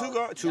are all Talk two about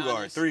guards,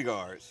 Giannis.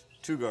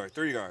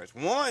 three guards.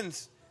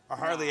 Ones are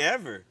hardly Nah.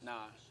 ever.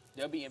 Nah,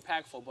 they'll be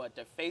impactful, but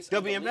the face They'll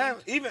of be the in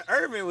league, Even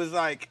Irvin was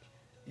like,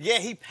 yeah,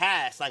 he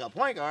passed like a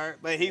point guard,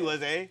 but he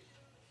was a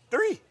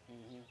 3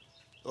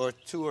 or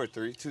 2 or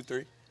 3,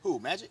 2-3. Who?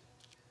 Magic?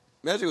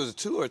 Magic was a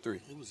 2 or 3.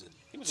 He was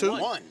he was two. a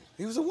one. one.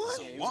 He was a 1.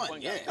 Yeah, he was a One,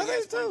 point yeah. guard. I Big think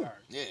ass point so. guard.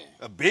 Yeah.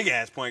 A big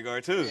ass point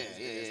guard too.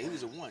 Yeah. He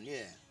was a one.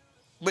 Yeah.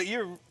 But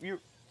you're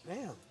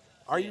damn.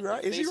 Are you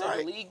right? The Is he face of the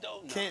right? league,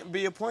 though? No. Can't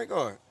be a point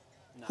guard.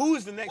 Who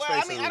is the next Well,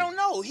 face I mean, of the I league?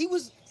 don't know. He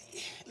was.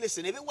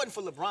 Listen, if it wasn't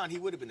for LeBron, he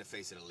would have been the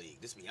face of the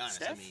league. Just be honest.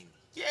 Steph? I mean,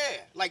 yeah,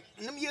 like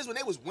in them years when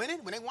they was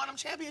winning, when they won them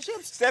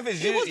championships. Steph is,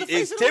 he was the is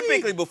face of the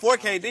typically league. before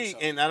think KD, so.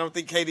 and I don't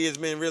think KD has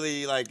been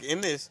really like in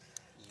this.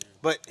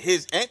 But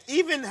and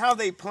even how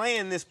they play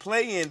in this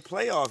play-in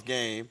playoff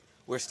game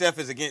where Steph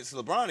is against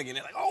LeBron again,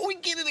 they're like, oh, we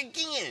get it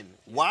again.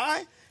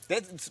 Why?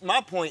 That's my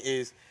point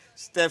is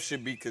Steph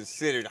should be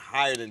considered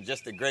higher than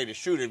just the greatest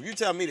shooter. If you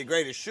tell me the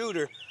greatest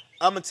shooter,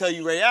 I'm going to tell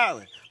you Ray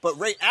Allen. But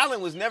Ray Allen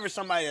was never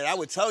somebody that I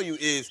would tell you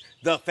is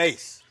the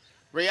face.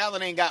 Ray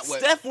Allen ain't got what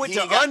Steph went he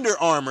to ain't got- Under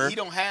Armour. He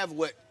don't have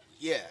what.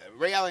 Yeah,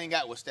 Ray Allen ain't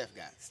got what Steph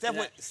got.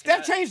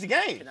 Steph changed the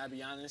game. Can I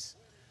be honest?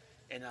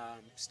 And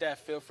Steph,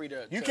 feel free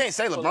to. You can't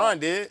say pull LeBron up-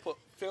 did.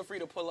 Feel free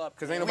to pull up.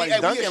 Because ain't We- nobody hey, we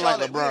in dunking like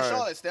Charlotte- we in LeBron.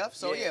 Charlotte, Steph.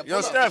 So Yeah. yeah, Yo, pull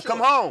up, Steph, for come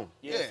sure. home.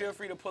 Yeah, Yeah. feel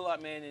free to pull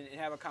up, man, and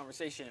have a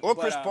conversation. Or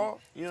But, Chris Paul.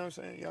 You know what I'm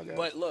saying? Y'all got it.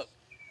 But look,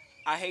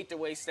 I hate the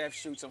way Steph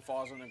shoots and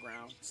falls on the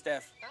ground.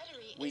 Steph,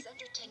 we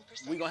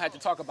gonna have to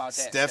talk about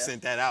that. Steph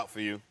sent that out for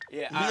you.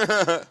 Yeah,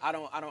 I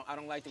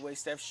don't like the way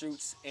Steph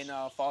shoots and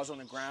falls on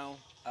the ground.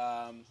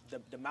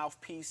 The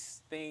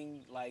mouthpiece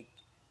thing, like,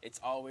 it's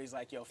always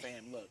like, yo,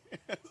 fam, look,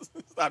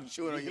 Stop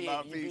chewing on you your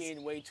mouthpiece.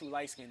 being way too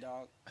light skinned,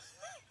 dog.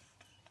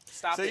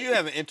 Stop So it. you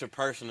have an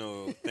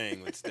interpersonal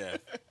thing with Steph.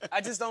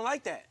 I just don't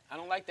like that. I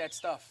don't like that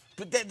stuff.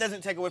 But that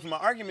doesn't take away from my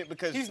argument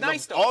because He's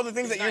nice though. all the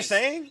things He's that nice. you're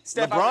saying,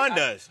 Steph, LeBron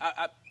does.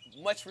 I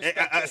much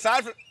respect.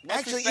 Aside from Much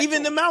actually respect even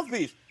to the him.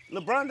 mouthpiece,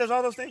 LeBron does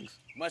all those things.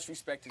 Much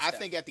respect to I Steph.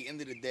 think at the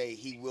end of the day,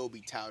 he will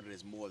be touted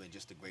as more than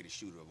just the greatest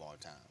shooter of all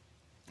time.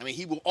 I mean,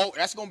 he will. Oh,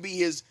 that's gonna be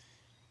his.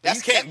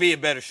 You can't be a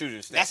better shooter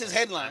than Steph. That's his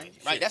headline,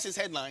 right? Shit. That's his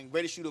headline,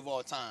 greatest shooter of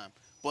all time.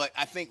 But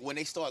I think when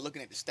they start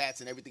looking at the stats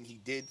and everything he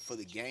did for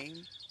the game,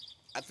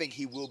 I think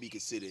he will be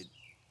considered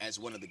as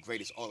one of the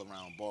greatest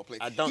all-around ball players.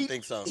 I don't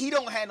think so. He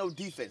don't have no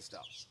defense though.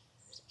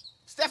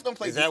 Steph don't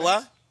play. Is defense. that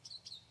why?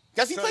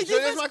 Does he So, play so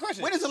defense? that's my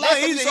question. When is the No, last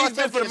time you he's saw been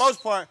Steph for the get a-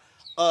 most part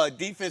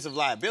defensive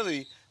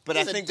liability, but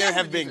He's I a think there have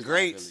definite been defensive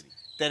greats liability.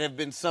 that have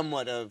been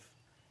somewhat of.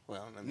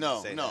 Well, let me No,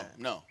 not say no, that.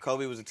 no.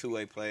 Kobe was a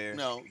two-way player.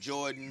 No,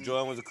 Jordan.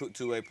 Jordan was a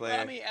two-way player.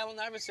 Well, I mean, Allen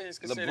Iverson is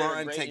considered LeBron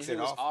a great. takes He it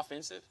was off.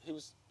 offensive. He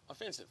was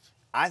offensive.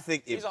 I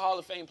think if He's a Hall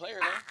of Fame player,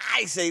 though.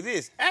 I say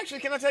this. Actually,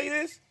 can I tell you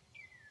this?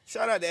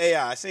 Shout out to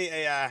AI. I seen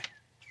AI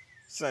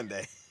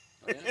Sunday.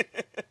 Oh,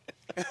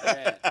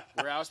 yeah?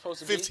 Where I was supposed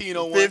to be.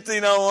 1501.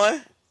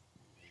 1501.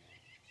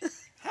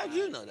 How'd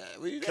you know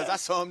that? Because I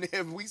saw him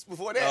there weeks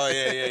before that. Oh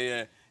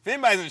yeah. If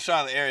anybody's in the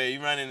Charlotte area,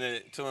 you run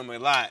into him a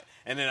lot,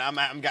 and then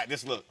I'm got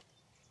this look.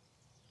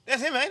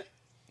 That's him, ain't it?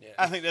 Yeah.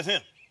 I think that's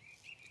him.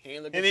 He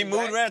ain't look And at he you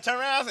moved back. around, turned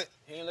around. I said,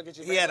 He ain't look at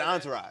you. he back had an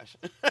like that. entourage.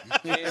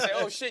 He didn't say,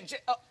 "Oh shit."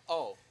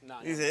 Nah.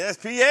 He said, "That's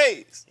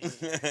PAs."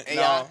 Hey,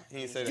 No, y'all, he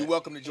didn't say you're that.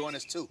 welcome to join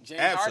us too. James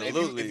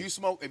Absolutely. Harden,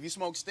 If you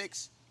smoke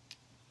sticks,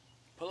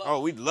 pull up.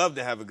 Oh, we'd love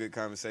to have a good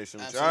conversation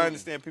with you. I Absolutely.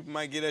 understand people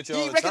might get at you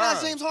you all didn't the time.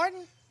 recognize James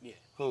Harden? Yeah.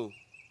 Who?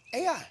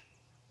 AI.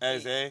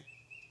 As a?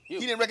 He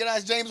didn't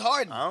recognize James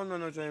Harden. I don't know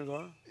no James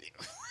Harden.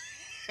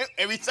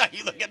 Every time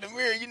you look at the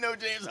mirror, you know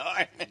James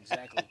Harden.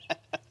 Exactly.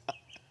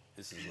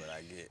 This is what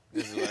I get.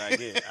 This is what I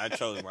get. I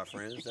chose my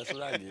friends. That's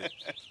what I get.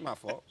 It's my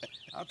fault.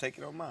 I'll take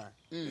it on mine.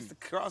 It's the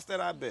cross that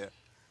I bear.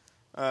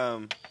 I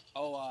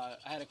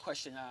had a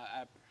question.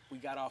 We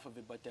got off of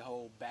it, but the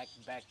whole back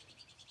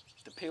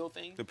the pill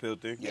thing The pill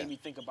thing. made me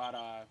think about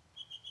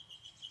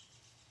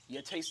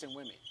your taste in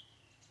women,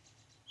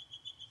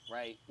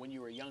 right? When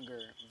you were younger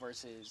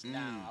versus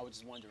now. I was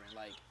just wondering,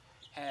 like,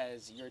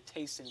 has your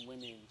taste in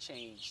women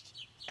changed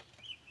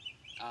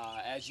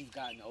as you've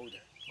gotten older?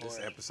 This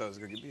Or- episode is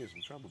gonna get me in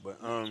some trouble, but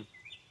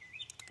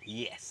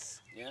yes,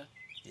 Yeah.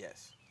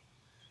 yes,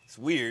 it's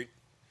weird,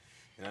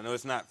 and I know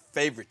it's not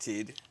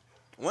favorited.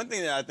 One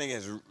thing that I think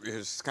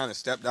has kind of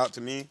stepped out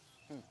to me,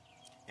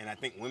 and I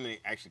think women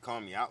actually call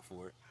me out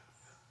for it.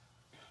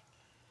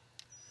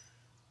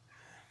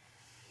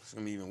 It's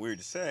gonna be even weird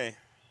to say,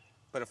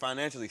 but a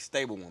financially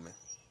stable woman.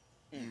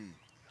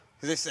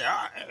 Because they say,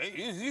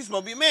 you're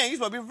supposed to be a man, you're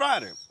supposed to be a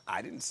provider.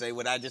 I didn't say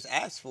what I just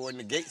asked for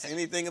negates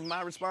anything of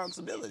my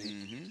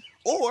responsibility.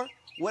 Or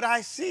what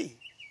I see.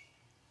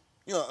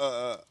 You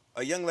know,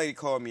 a young lady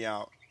called me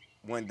out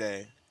one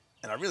day,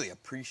 and I really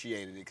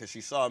appreciated it because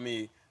she saw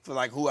me for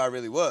like who I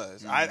really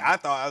was. I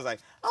thought, I was like,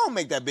 I don't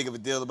make that big of a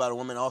deal about a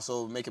woman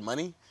also making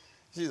money.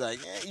 She's like,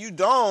 yeah, you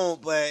don't,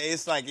 but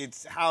it's like,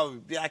 it's how,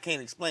 I can't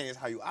explain, it's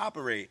how you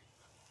operate.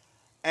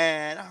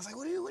 And I was like,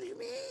 what do you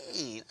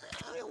mean?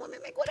 I mean, women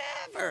make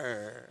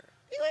whatever.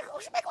 You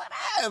should make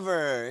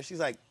whatever. And she's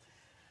like,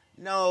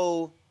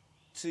 no,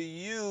 to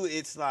you,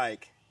 it's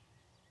like,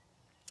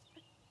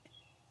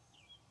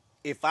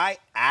 if I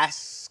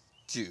asked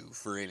you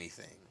for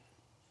anything,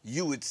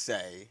 you would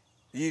say,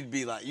 you'd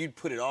be like, you'd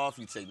put it off,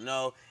 you'd say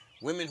no.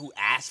 Women who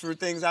ask for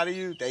things out of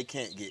you, they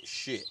can't get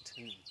shit.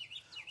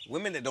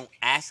 Women that don't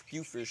ask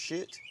you for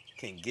shit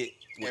can get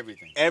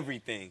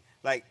everything.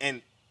 Like,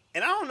 and I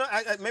don't know,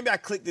 maybe I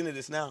clicked into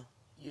this now.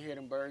 You hear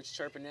them birds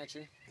chirping at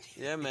you?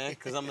 Yeah, man,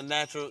 because I'm a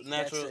natural.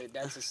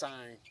 That's a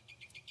sign.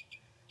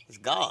 It's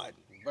God.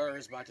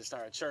 Birds about to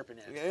start chirping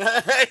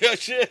at you. Yo,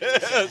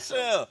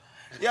 chill.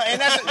 Yeah,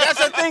 and that's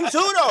a thing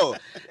too, though.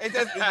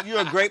 You're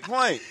a great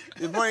point.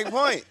 You're a great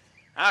point.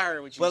 I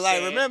heard what you But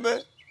said. like, remember,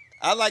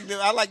 I like It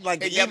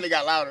the definitely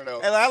got louder though.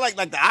 I like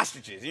the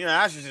ostriches. You know,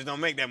 ostriches don't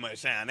make that much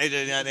sound. They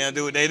just out there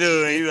do what they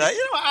do, and you like,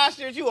 you know,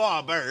 ostrich, you are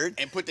a bird.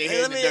 And put their Hey,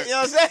 head in the dirt. You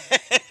know what I'm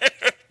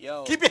saying?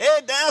 Yo, Keep your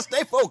head down,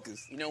 stay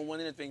focused. you know, one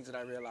of the things that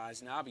I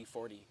realized, now I'll be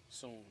 40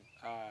 soon.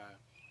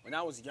 When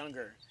I was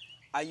younger,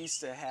 I used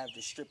to have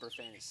the stripper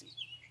fantasy.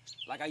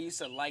 Like I used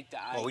to like the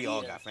idea. Well, we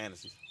all got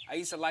fantasies. I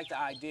used to like the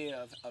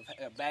idea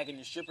of bagging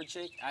the stripper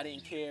chick. I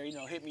didn't care,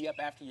 hit me up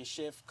after your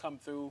shift, come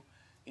through,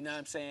 you know what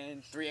I'm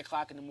saying, 3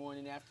 o'clock in the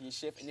morning after your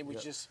shift, and it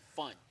was just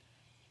fun.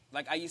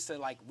 Like I used to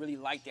really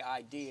like the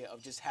idea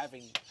of just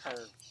having her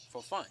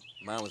for fun.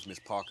 Mine was Miss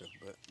Parker,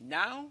 but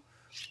Now,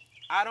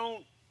 I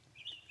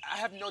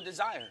have no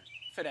desire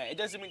for that. It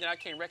doesn't mean that I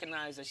can't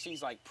recognize that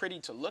she's like pretty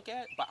to look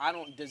at, but I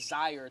don't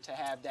desire to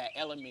have that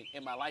element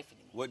in my life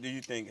anymore. what do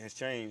you think has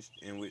changed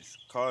and which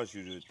caused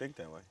you to think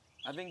that way?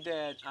 I think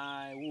that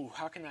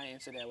how can I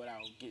answer that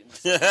without getting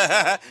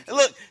myself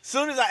Look, as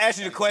soon as I ask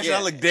you the question,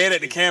 I look dead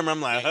at the camera.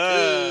 I'm like,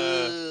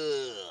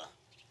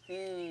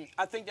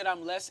 I think that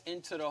I'm less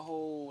into the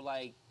whole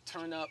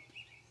turn up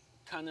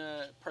kind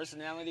of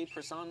persona,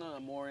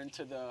 and more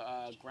into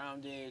the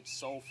grounded,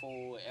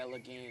 soulful,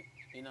 elegant,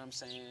 you know what I'm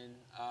saying?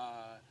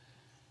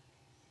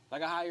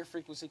 Like a higher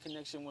frequency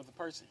connection with a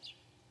person.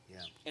 Yeah.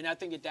 And I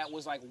think that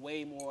was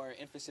way more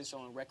emphasis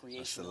on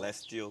recreational. a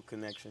celestial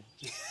connection.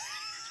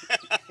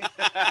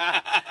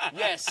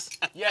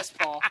 Yes,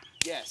 Paul.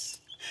 Yes.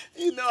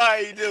 You know how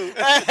you do.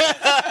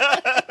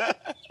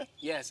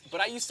 Yes, but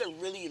I used to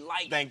really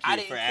like. Thank I you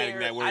didn't for adding care-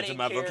 that I word to didn't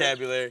my care-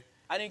 vocabulary.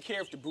 I didn't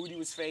care if the booty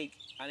was fake.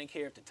 I didn't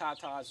care if the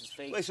tatas was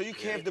fake. Wait, so you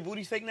care if the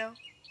booty's fake now?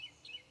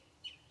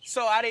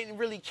 So I didn't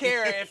really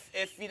care if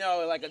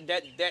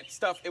that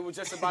stuff. It was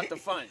just about the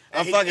fun.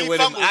 I'm He- fucking he with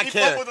him. fumbled- I he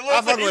care. fumbled a little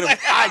I'm fucking bit. with him.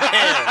 He's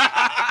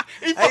I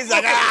care. He's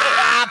like,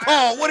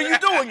 Paul, what are you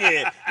doing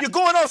here? You're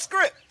going off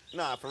script.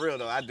 Nah, for real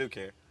though, I do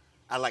care.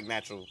 I like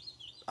natural.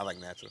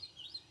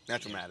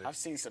 Natural matters. I've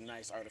seen some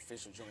nice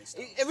artificial joints.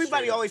 though.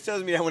 Everybody always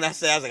tells me that when I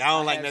say, I was like, I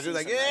don't like have natural.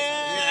 seen Like, some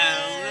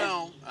nice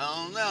yeah. I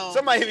don't know.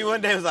 Somebody hit me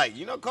one day and was like,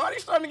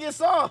 Cardi's starting to get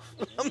soft.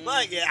 I'm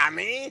like, yeah, I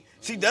mean,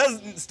 she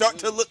does start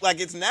to look like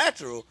it's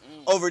natural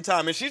over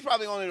time. And she's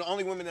probably the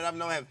only woman that I've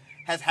known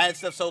has had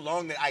stuff so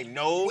long that I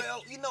know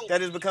Well,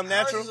 that has become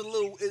natural.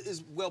 Hers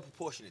is well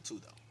proportionate too,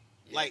 though.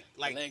 Like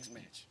The legs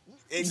match.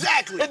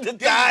 exactly. The There you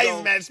thighs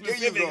go. match There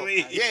you go.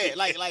 specifically. Yeah,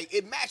 like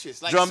it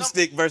matches. Like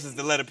Drumstick versus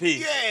the letter P.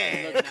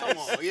 Yeah, Look come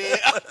nice. on. Yeah,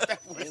 that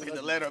was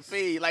the letter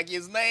P, like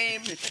his name.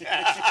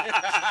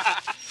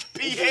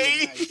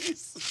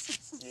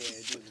 P-Hayes. Yeah,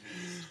 it do.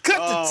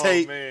 Cut the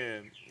tape.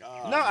 Man.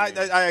 Oh, No,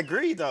 man. I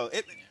agree though.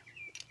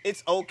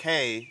 It's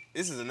okay.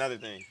 This is another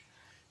thing.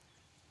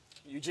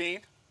 Eugene.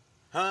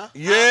 Huh?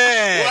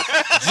 Yeah,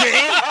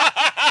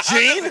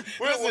 Gene.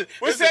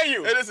 What say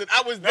you? Hey, listen,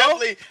 I was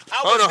definitely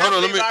Hold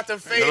on, let me- about to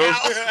fade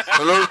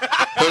Hello? out.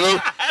 Hello.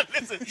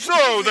 Listen,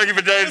 So, thank you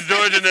for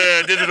joining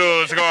the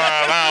Digital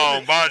Cigar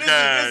Lounge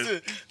podcast.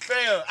 listen,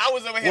 fam, I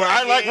was over here. Where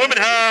I like women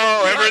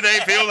however they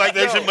feel like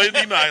they should be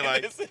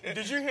like.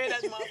 Did you hear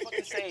that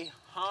motherfucker say,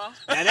 huh?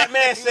 And that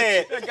man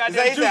said, goddamn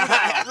he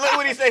said, look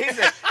what he said. He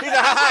said,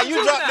 ha,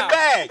 you dropped the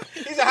bag.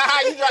 He said,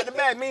 ha, you dropped the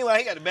bag. Meanwhile,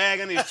 he got the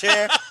bag under his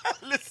chair.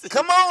 Listen,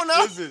 Come on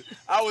now. listen,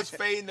 I was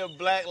fading to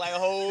black like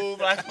Hove.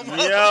 Like,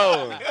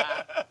 Yo.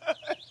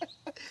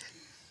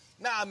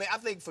 nah, I mean, I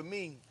think for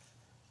me,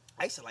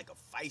 I used to like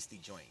a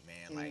feisty joint,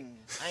 man. Like,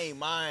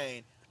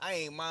 I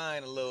ain't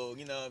mind a little,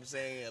 you know what I'm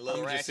saying? A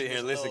little I'm just sitting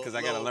here ratchetness, listening because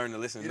I got to little- learn to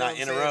listen, you know not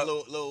what I'm saying?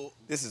 interrupt. Little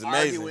This is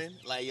amazing. arguing.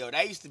 Like, yo,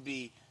 that used to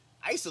be,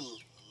 I used to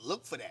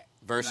look for that.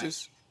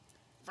 Versus?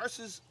 Like,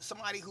 versus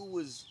somebody who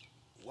was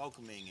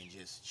welcoming and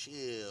just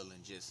chill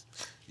and just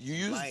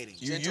You lighting.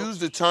 use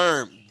the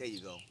term. There you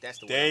go. That's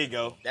the word. There you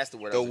go. That's the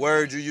word. I The was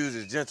word you use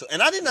is gentle.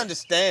 And I didn't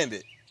understand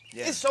it.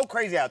 Yeah. It's so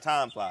crazy how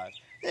time flies.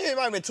 It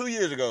might have been 2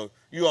 years ago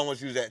you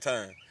almost used that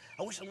term.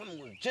 I wish a woman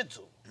was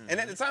gentle. And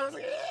at the time I was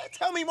like,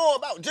 tell me more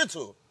about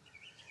gentle.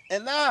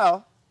 And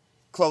now,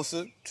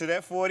 closer to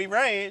that 40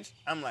 range,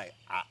 I'm like,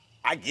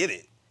 I get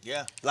it.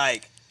 Yeah.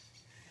 Like,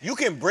 you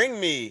can bring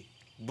me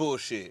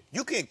bullshit.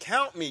 You can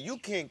count me. You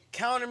can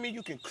counter me.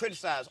 You can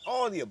criticize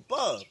all the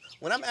above.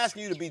 When I'm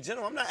asking you to be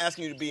gentle, I'm not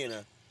asking you to be in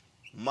a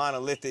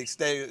monolithic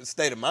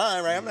state of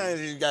mind, right? I'm not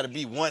asking you got to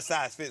be one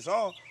size fits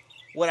all.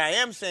 What I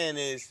am saying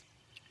is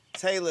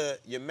tailor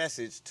your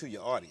message to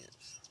your audience.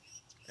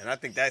 And I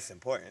think that's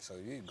important. So,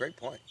 great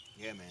point.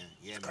 Yeah, man.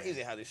 Yeah, It's man.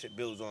 crazy how this shit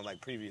builds on like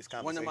previous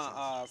One of conversations.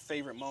 my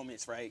favorite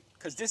moments, right?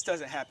 Because this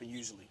doesn't happen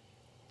usually.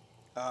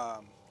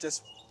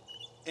 Just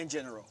in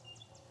general.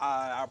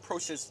 I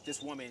approached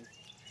this woman,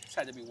 this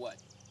had to be what?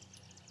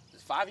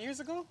 5 years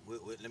ago?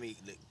 Let me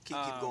keep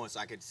going so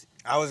I could.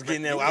 I was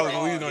getting there. We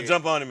was gonna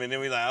jump on him, and then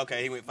we like,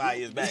 okay, he went 5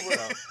 years back. So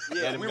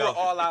Yeah, let him we go. were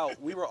all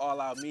out. We were all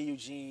out. Me,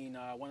 Eugene,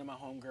 one of my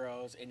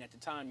homegirls, and at the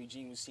time,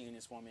 Eugene was seeing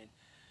this woman,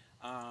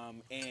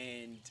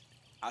 and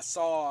I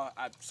saw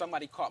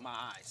somebody caught my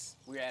eyes.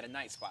 We were at a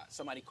night spot.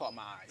 Somebody caught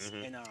my eyes,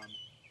 and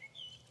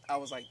I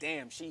was like,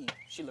 "Damn, she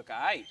look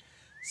alright."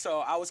 So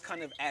I was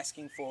kind of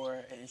asking for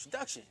an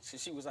introduction. So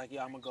she was like,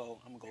 "Yeah, I'm gonna go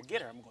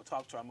get her. I'm gonna go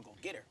talk to her. I'm gonna go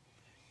get her."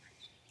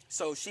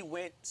 So she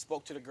went,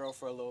 spoke to the girl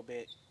for a little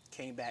bit,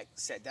 came back,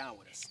 sat down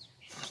with us.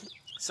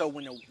 So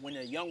when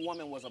the young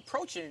woman was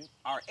approaching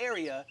our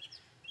area,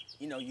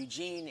 you know,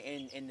 Eugene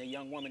and the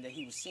young woman that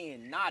he was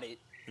seeing nodded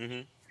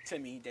to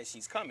me that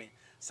she's coming.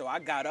 So I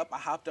got up, I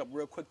hopped up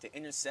real quick to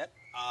intercept.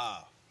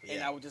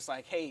 And I was just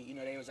like, hey, you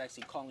know, they was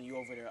actually calling you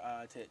over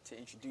to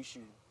introduce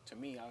you to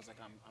me. I was like,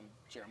 I'm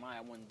Jeremiah.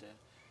 I wanted to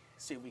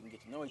see if we can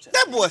get to know each other.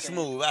 That boy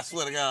smooth, I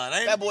swear to God.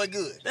 Ain't That boy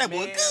good. That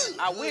boy Man, good.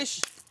 I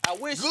wish.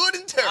 Good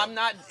and terrible. I'm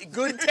not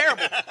good and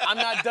terrible. I'm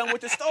not done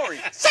with the story.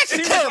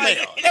 Sexual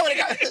caramel. That what they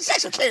got.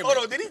 Sexual caramel.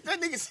 Hold on,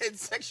 that nigga said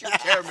sexual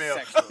caramel.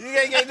 Sexual.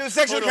 You can't do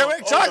sexual Hold on,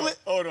 caramel. Chocolate.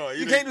 Hold on.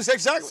 You can't do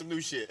sexual chocolate. Some new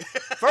shit.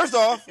 First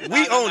off, we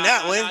own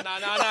that one.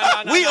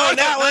 No. We own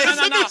that one.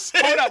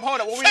 No.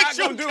 Hold up. What we not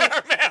gonna do?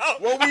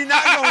 What we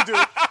not gonna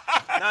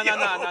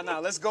do?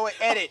 No. Let's go and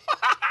edit.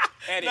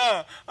 Take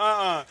out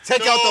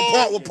the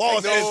part where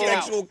Paul says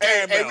sexual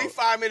caramel. Every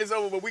 5 minutes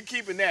over, but we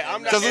keeping that.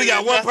 I'm not. Because we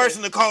got one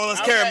person to call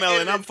us caramel,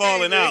 and I'm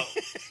falling out.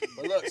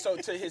 But look, so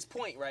to his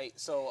point, right?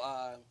 So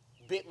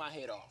bit my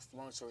head off.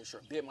 Long story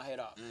short, bit my head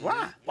off.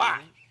 Why?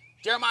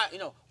 Jeremiah, you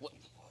know,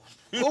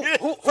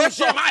 who's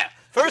Jeremiah?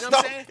 First You know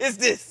what off, I'm saying? it's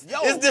this. Yo,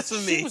 It's this for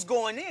me. She was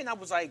going in. I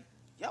was like,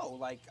 yo,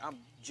 like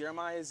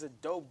Jeremiah is a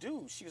dope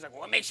dude. She was like,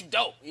 well, what makes you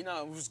dope? You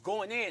know, it was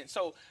going in.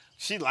 So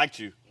She liked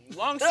you.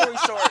 long story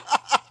short,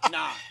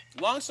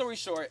 long story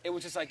short, it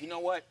was just like, you know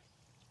what?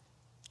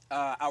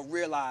 I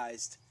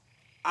realized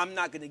I'm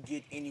not gonna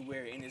get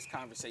anywhere in this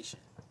conversation.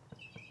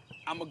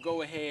 I'm gonna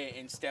go ahead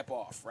and step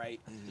off, right?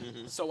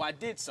 Mm-hmm. So I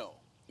did so.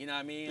 You know what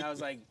I mean? I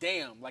was like,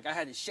 damn, like I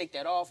had to shake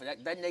that off.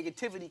 And that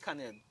negativity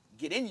kind of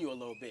get in you a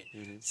little bit.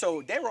 Mm-hmm.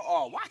 So they were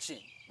all watching,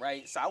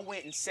 right? So I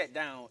went and sat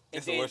down. And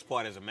It's the worst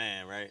part as a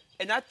man, right?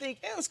 And I think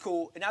it was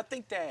cool. And I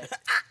think that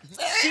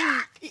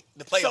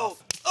The playoff.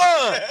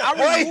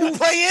 You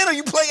play in or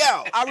you play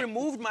out? I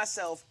removed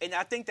myself, and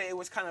I think that it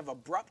was kind of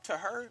abrupt to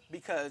her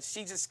because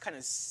she just kind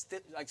of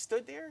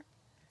stood there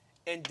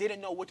and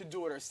didn't know what to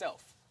do with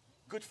herself.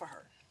 Good for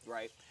her,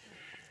 right?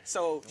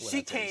 So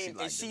she came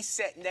and she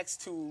sat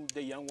next to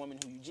the young woman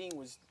who Eugene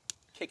was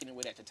kicking it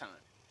with at the time.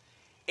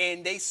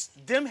 And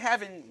them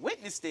having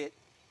witnessed it,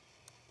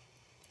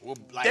 Well,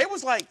 they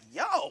was like,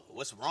 yo,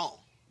 what's wrong?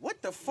 what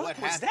the fuck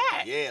What was happened?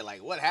 that? Yeah,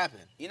 like what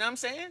happened? You know what I'm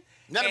saying?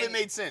 None of And it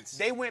made sense.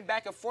 They went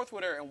back and forth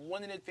with her, and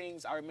one of the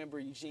things I remember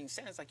Eugene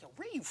saying is like, yo,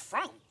 where you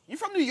from? You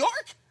from New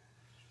York?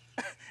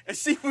 And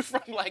she was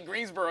from like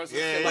Greensboro. Which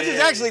is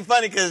actually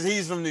funny because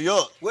he's from New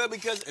York. Well,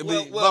 because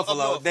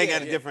Buffalo, they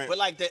got a different but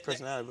like that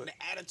personality, but- the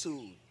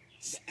attitude.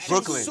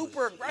 Brooklyn.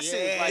 Super aggressive.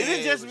 Yeah. Like, Is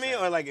it just me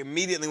or like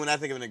immediately when I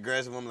think of an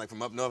aggressive woman like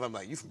from up north, I'm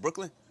like, you from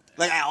Brooklyn?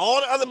 Like at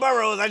all the other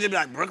boroughs, I just be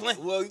like Brooklyn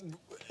Well,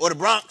 or the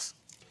Bronx.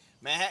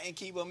 Manhattan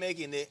keep on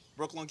making it.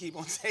 Brooklyn keep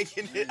on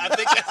taking it. I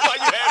think that's why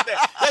you have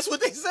that. That's what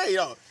they say,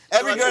 yo.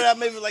 Every girl that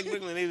made me like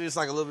Brooklyn, they just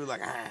like a little bit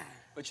like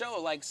But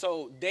yo, like,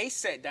 so they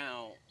sat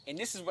down, and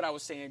this is what I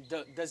was saying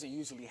doesn't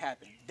usually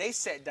happen. They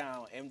sat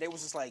down, and they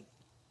was just like,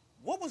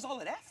 what was all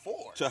of that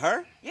for? To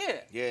her?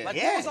 Yeah. Yeah. Like,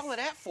 Yes. what was all of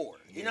that for?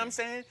 You know what I'm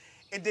saying?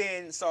 And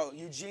then, so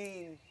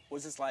Eugene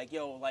was just like,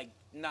 yo, like,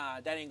 nah,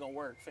 that ain't gonna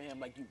work for him.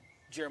 Like,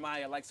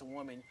 Jeremiah likes a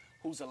woman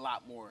who's a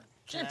lot more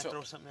Can I gentle.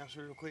 throw something else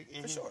real quick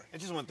in For here? sure. I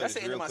just want to throw That's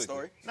this the end real of my quick.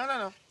 story.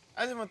 No.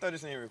 I just want to throw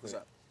this in here real quick.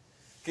 What's up?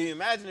 Can you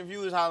imagine if you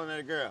was hollering at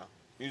a girl?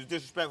 You was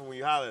disrespectful when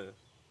you hollered at her.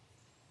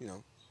 You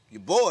know,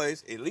 your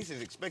boys, at least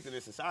it's expected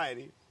in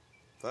society,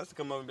 for us to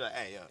come up and be like,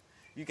 hey, yo,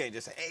 you can't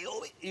just say, hey,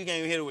 oh, you can't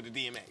even hit her with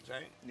the DMX,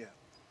 right? Yeah.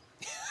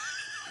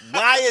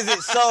 Why is it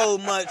so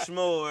much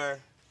more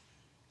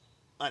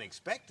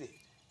unexpected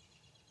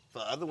for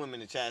other women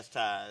to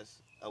chastise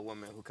a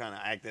woman who kind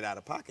of acted out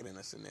of pocket in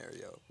a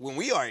scenario when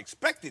we are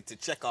expected to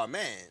check our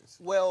mans?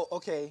 Well,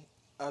 okay,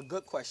 a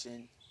good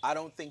question. I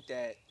don't think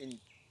that,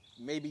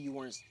 maybe you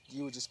were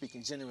just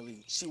speaking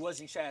generally. She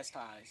wasn't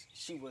chastised.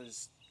 She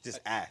was Just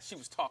asked. She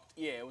was talked.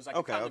 Yeah, it was like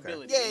Okay, okay.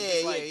 accountability. Yeah, It was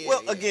just like- yeah.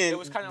 Well, again, It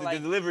was kinda the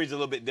like- delivery's a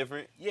little bit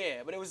different.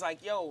 Yeah, but it was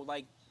like, yo,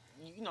 like,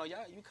 you know,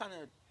 y'all, you kind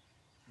of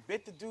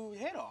bit the dude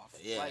head off.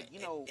 Yeah, Like, you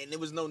know. and there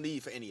was no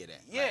need for any of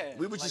that. Yeah, Like,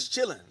 we were like- just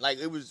chilling. Like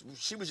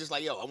she was just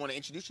like, "Yo, I want to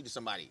introduce you to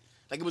somebody."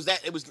 Like it was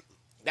that. It was.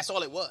 That's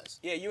all it was.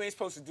 Yeah, you ain't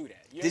supposed to do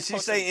that. You Did ain't she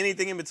supposed say to-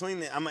 anything in between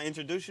that I'm going to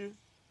introduce you?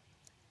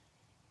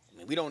 I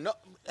mean, we don't know.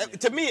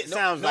 To me, it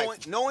sounds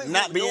like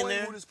not being knowing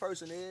there. who this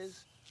person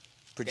is.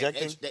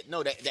 Projecting?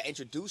 That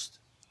introduced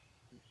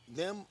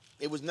them.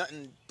 It was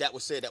nothing that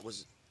was said that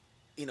was,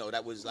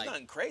 that was like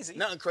Nothing crazy.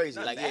 Nothing crazy.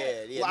 Nothing Like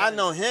bad. yeah. Well, I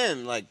know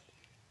him, like,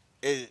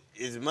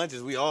 as much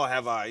as we all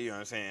have our, you know what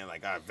I'm saying,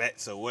 like our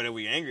vets, so what are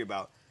we angry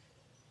about?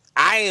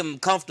 I am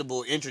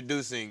comfortable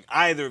introducing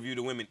either of you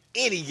to women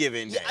any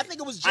given day. Yeah, I think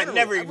it was general. I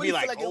never really be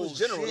like, feel like it was oh,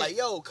 general. shit. Like,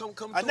 yo, come.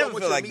 I through. never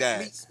want feel you like to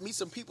that. Meet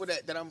some people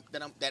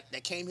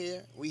that came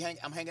here.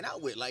 I'm hanging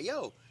out with. Like,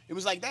 yo, it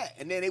was like that.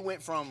 And then it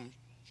went from,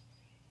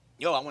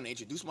 yo, I want to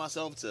introduce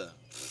myself to.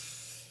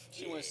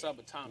 She went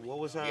subatomic. What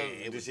was her?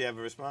 Yeah, Did she have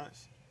a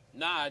response?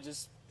 Nah,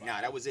 just.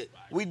 Nah, that was it.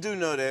 We do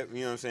know that,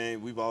 you know what I'm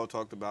saying, we've all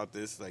talked about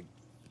this, like,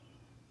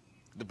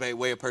 the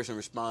way a person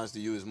responds to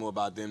you is more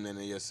about them than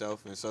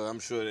yourself, and so I'm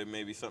sure that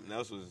maybe something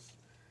else was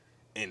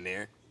in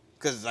there.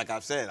 Because, like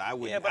I've said, I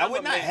would, Yeah, but I I'm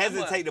would a not man.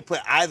 hesitate to put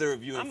either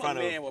of you in I'm a front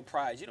man of. with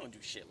pride. You don't do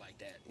shit like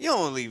that. You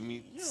don't leave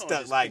me You don't stuck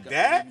just like pick up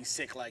and that. leave me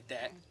sick like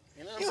that.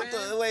 You know what You I'm don't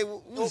saying? the way we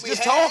was we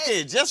just had,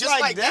 talking, just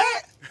like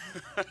that.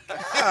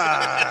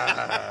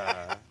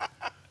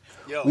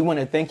 We want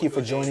to thank you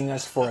for joining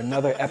us for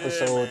another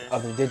episode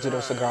of the Digital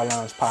Cigar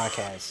Lounge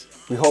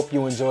podcast. We hope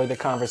you enjoyed the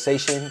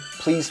conversation.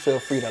 Please feel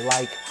free to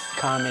like,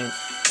 comment,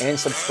 and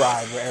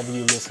subscribe wherever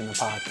you listen to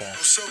podcasts.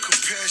 I'm so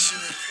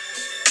compassionate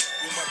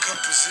with my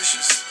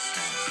compositions.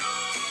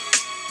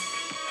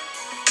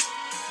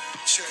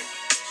 Check.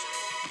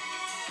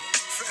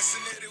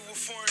 Fascinated with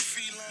foreign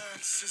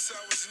felines since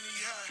I was knee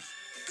high.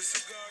 The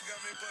cigar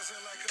got me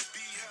buzzing like a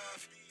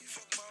beehive.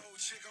 Fuck my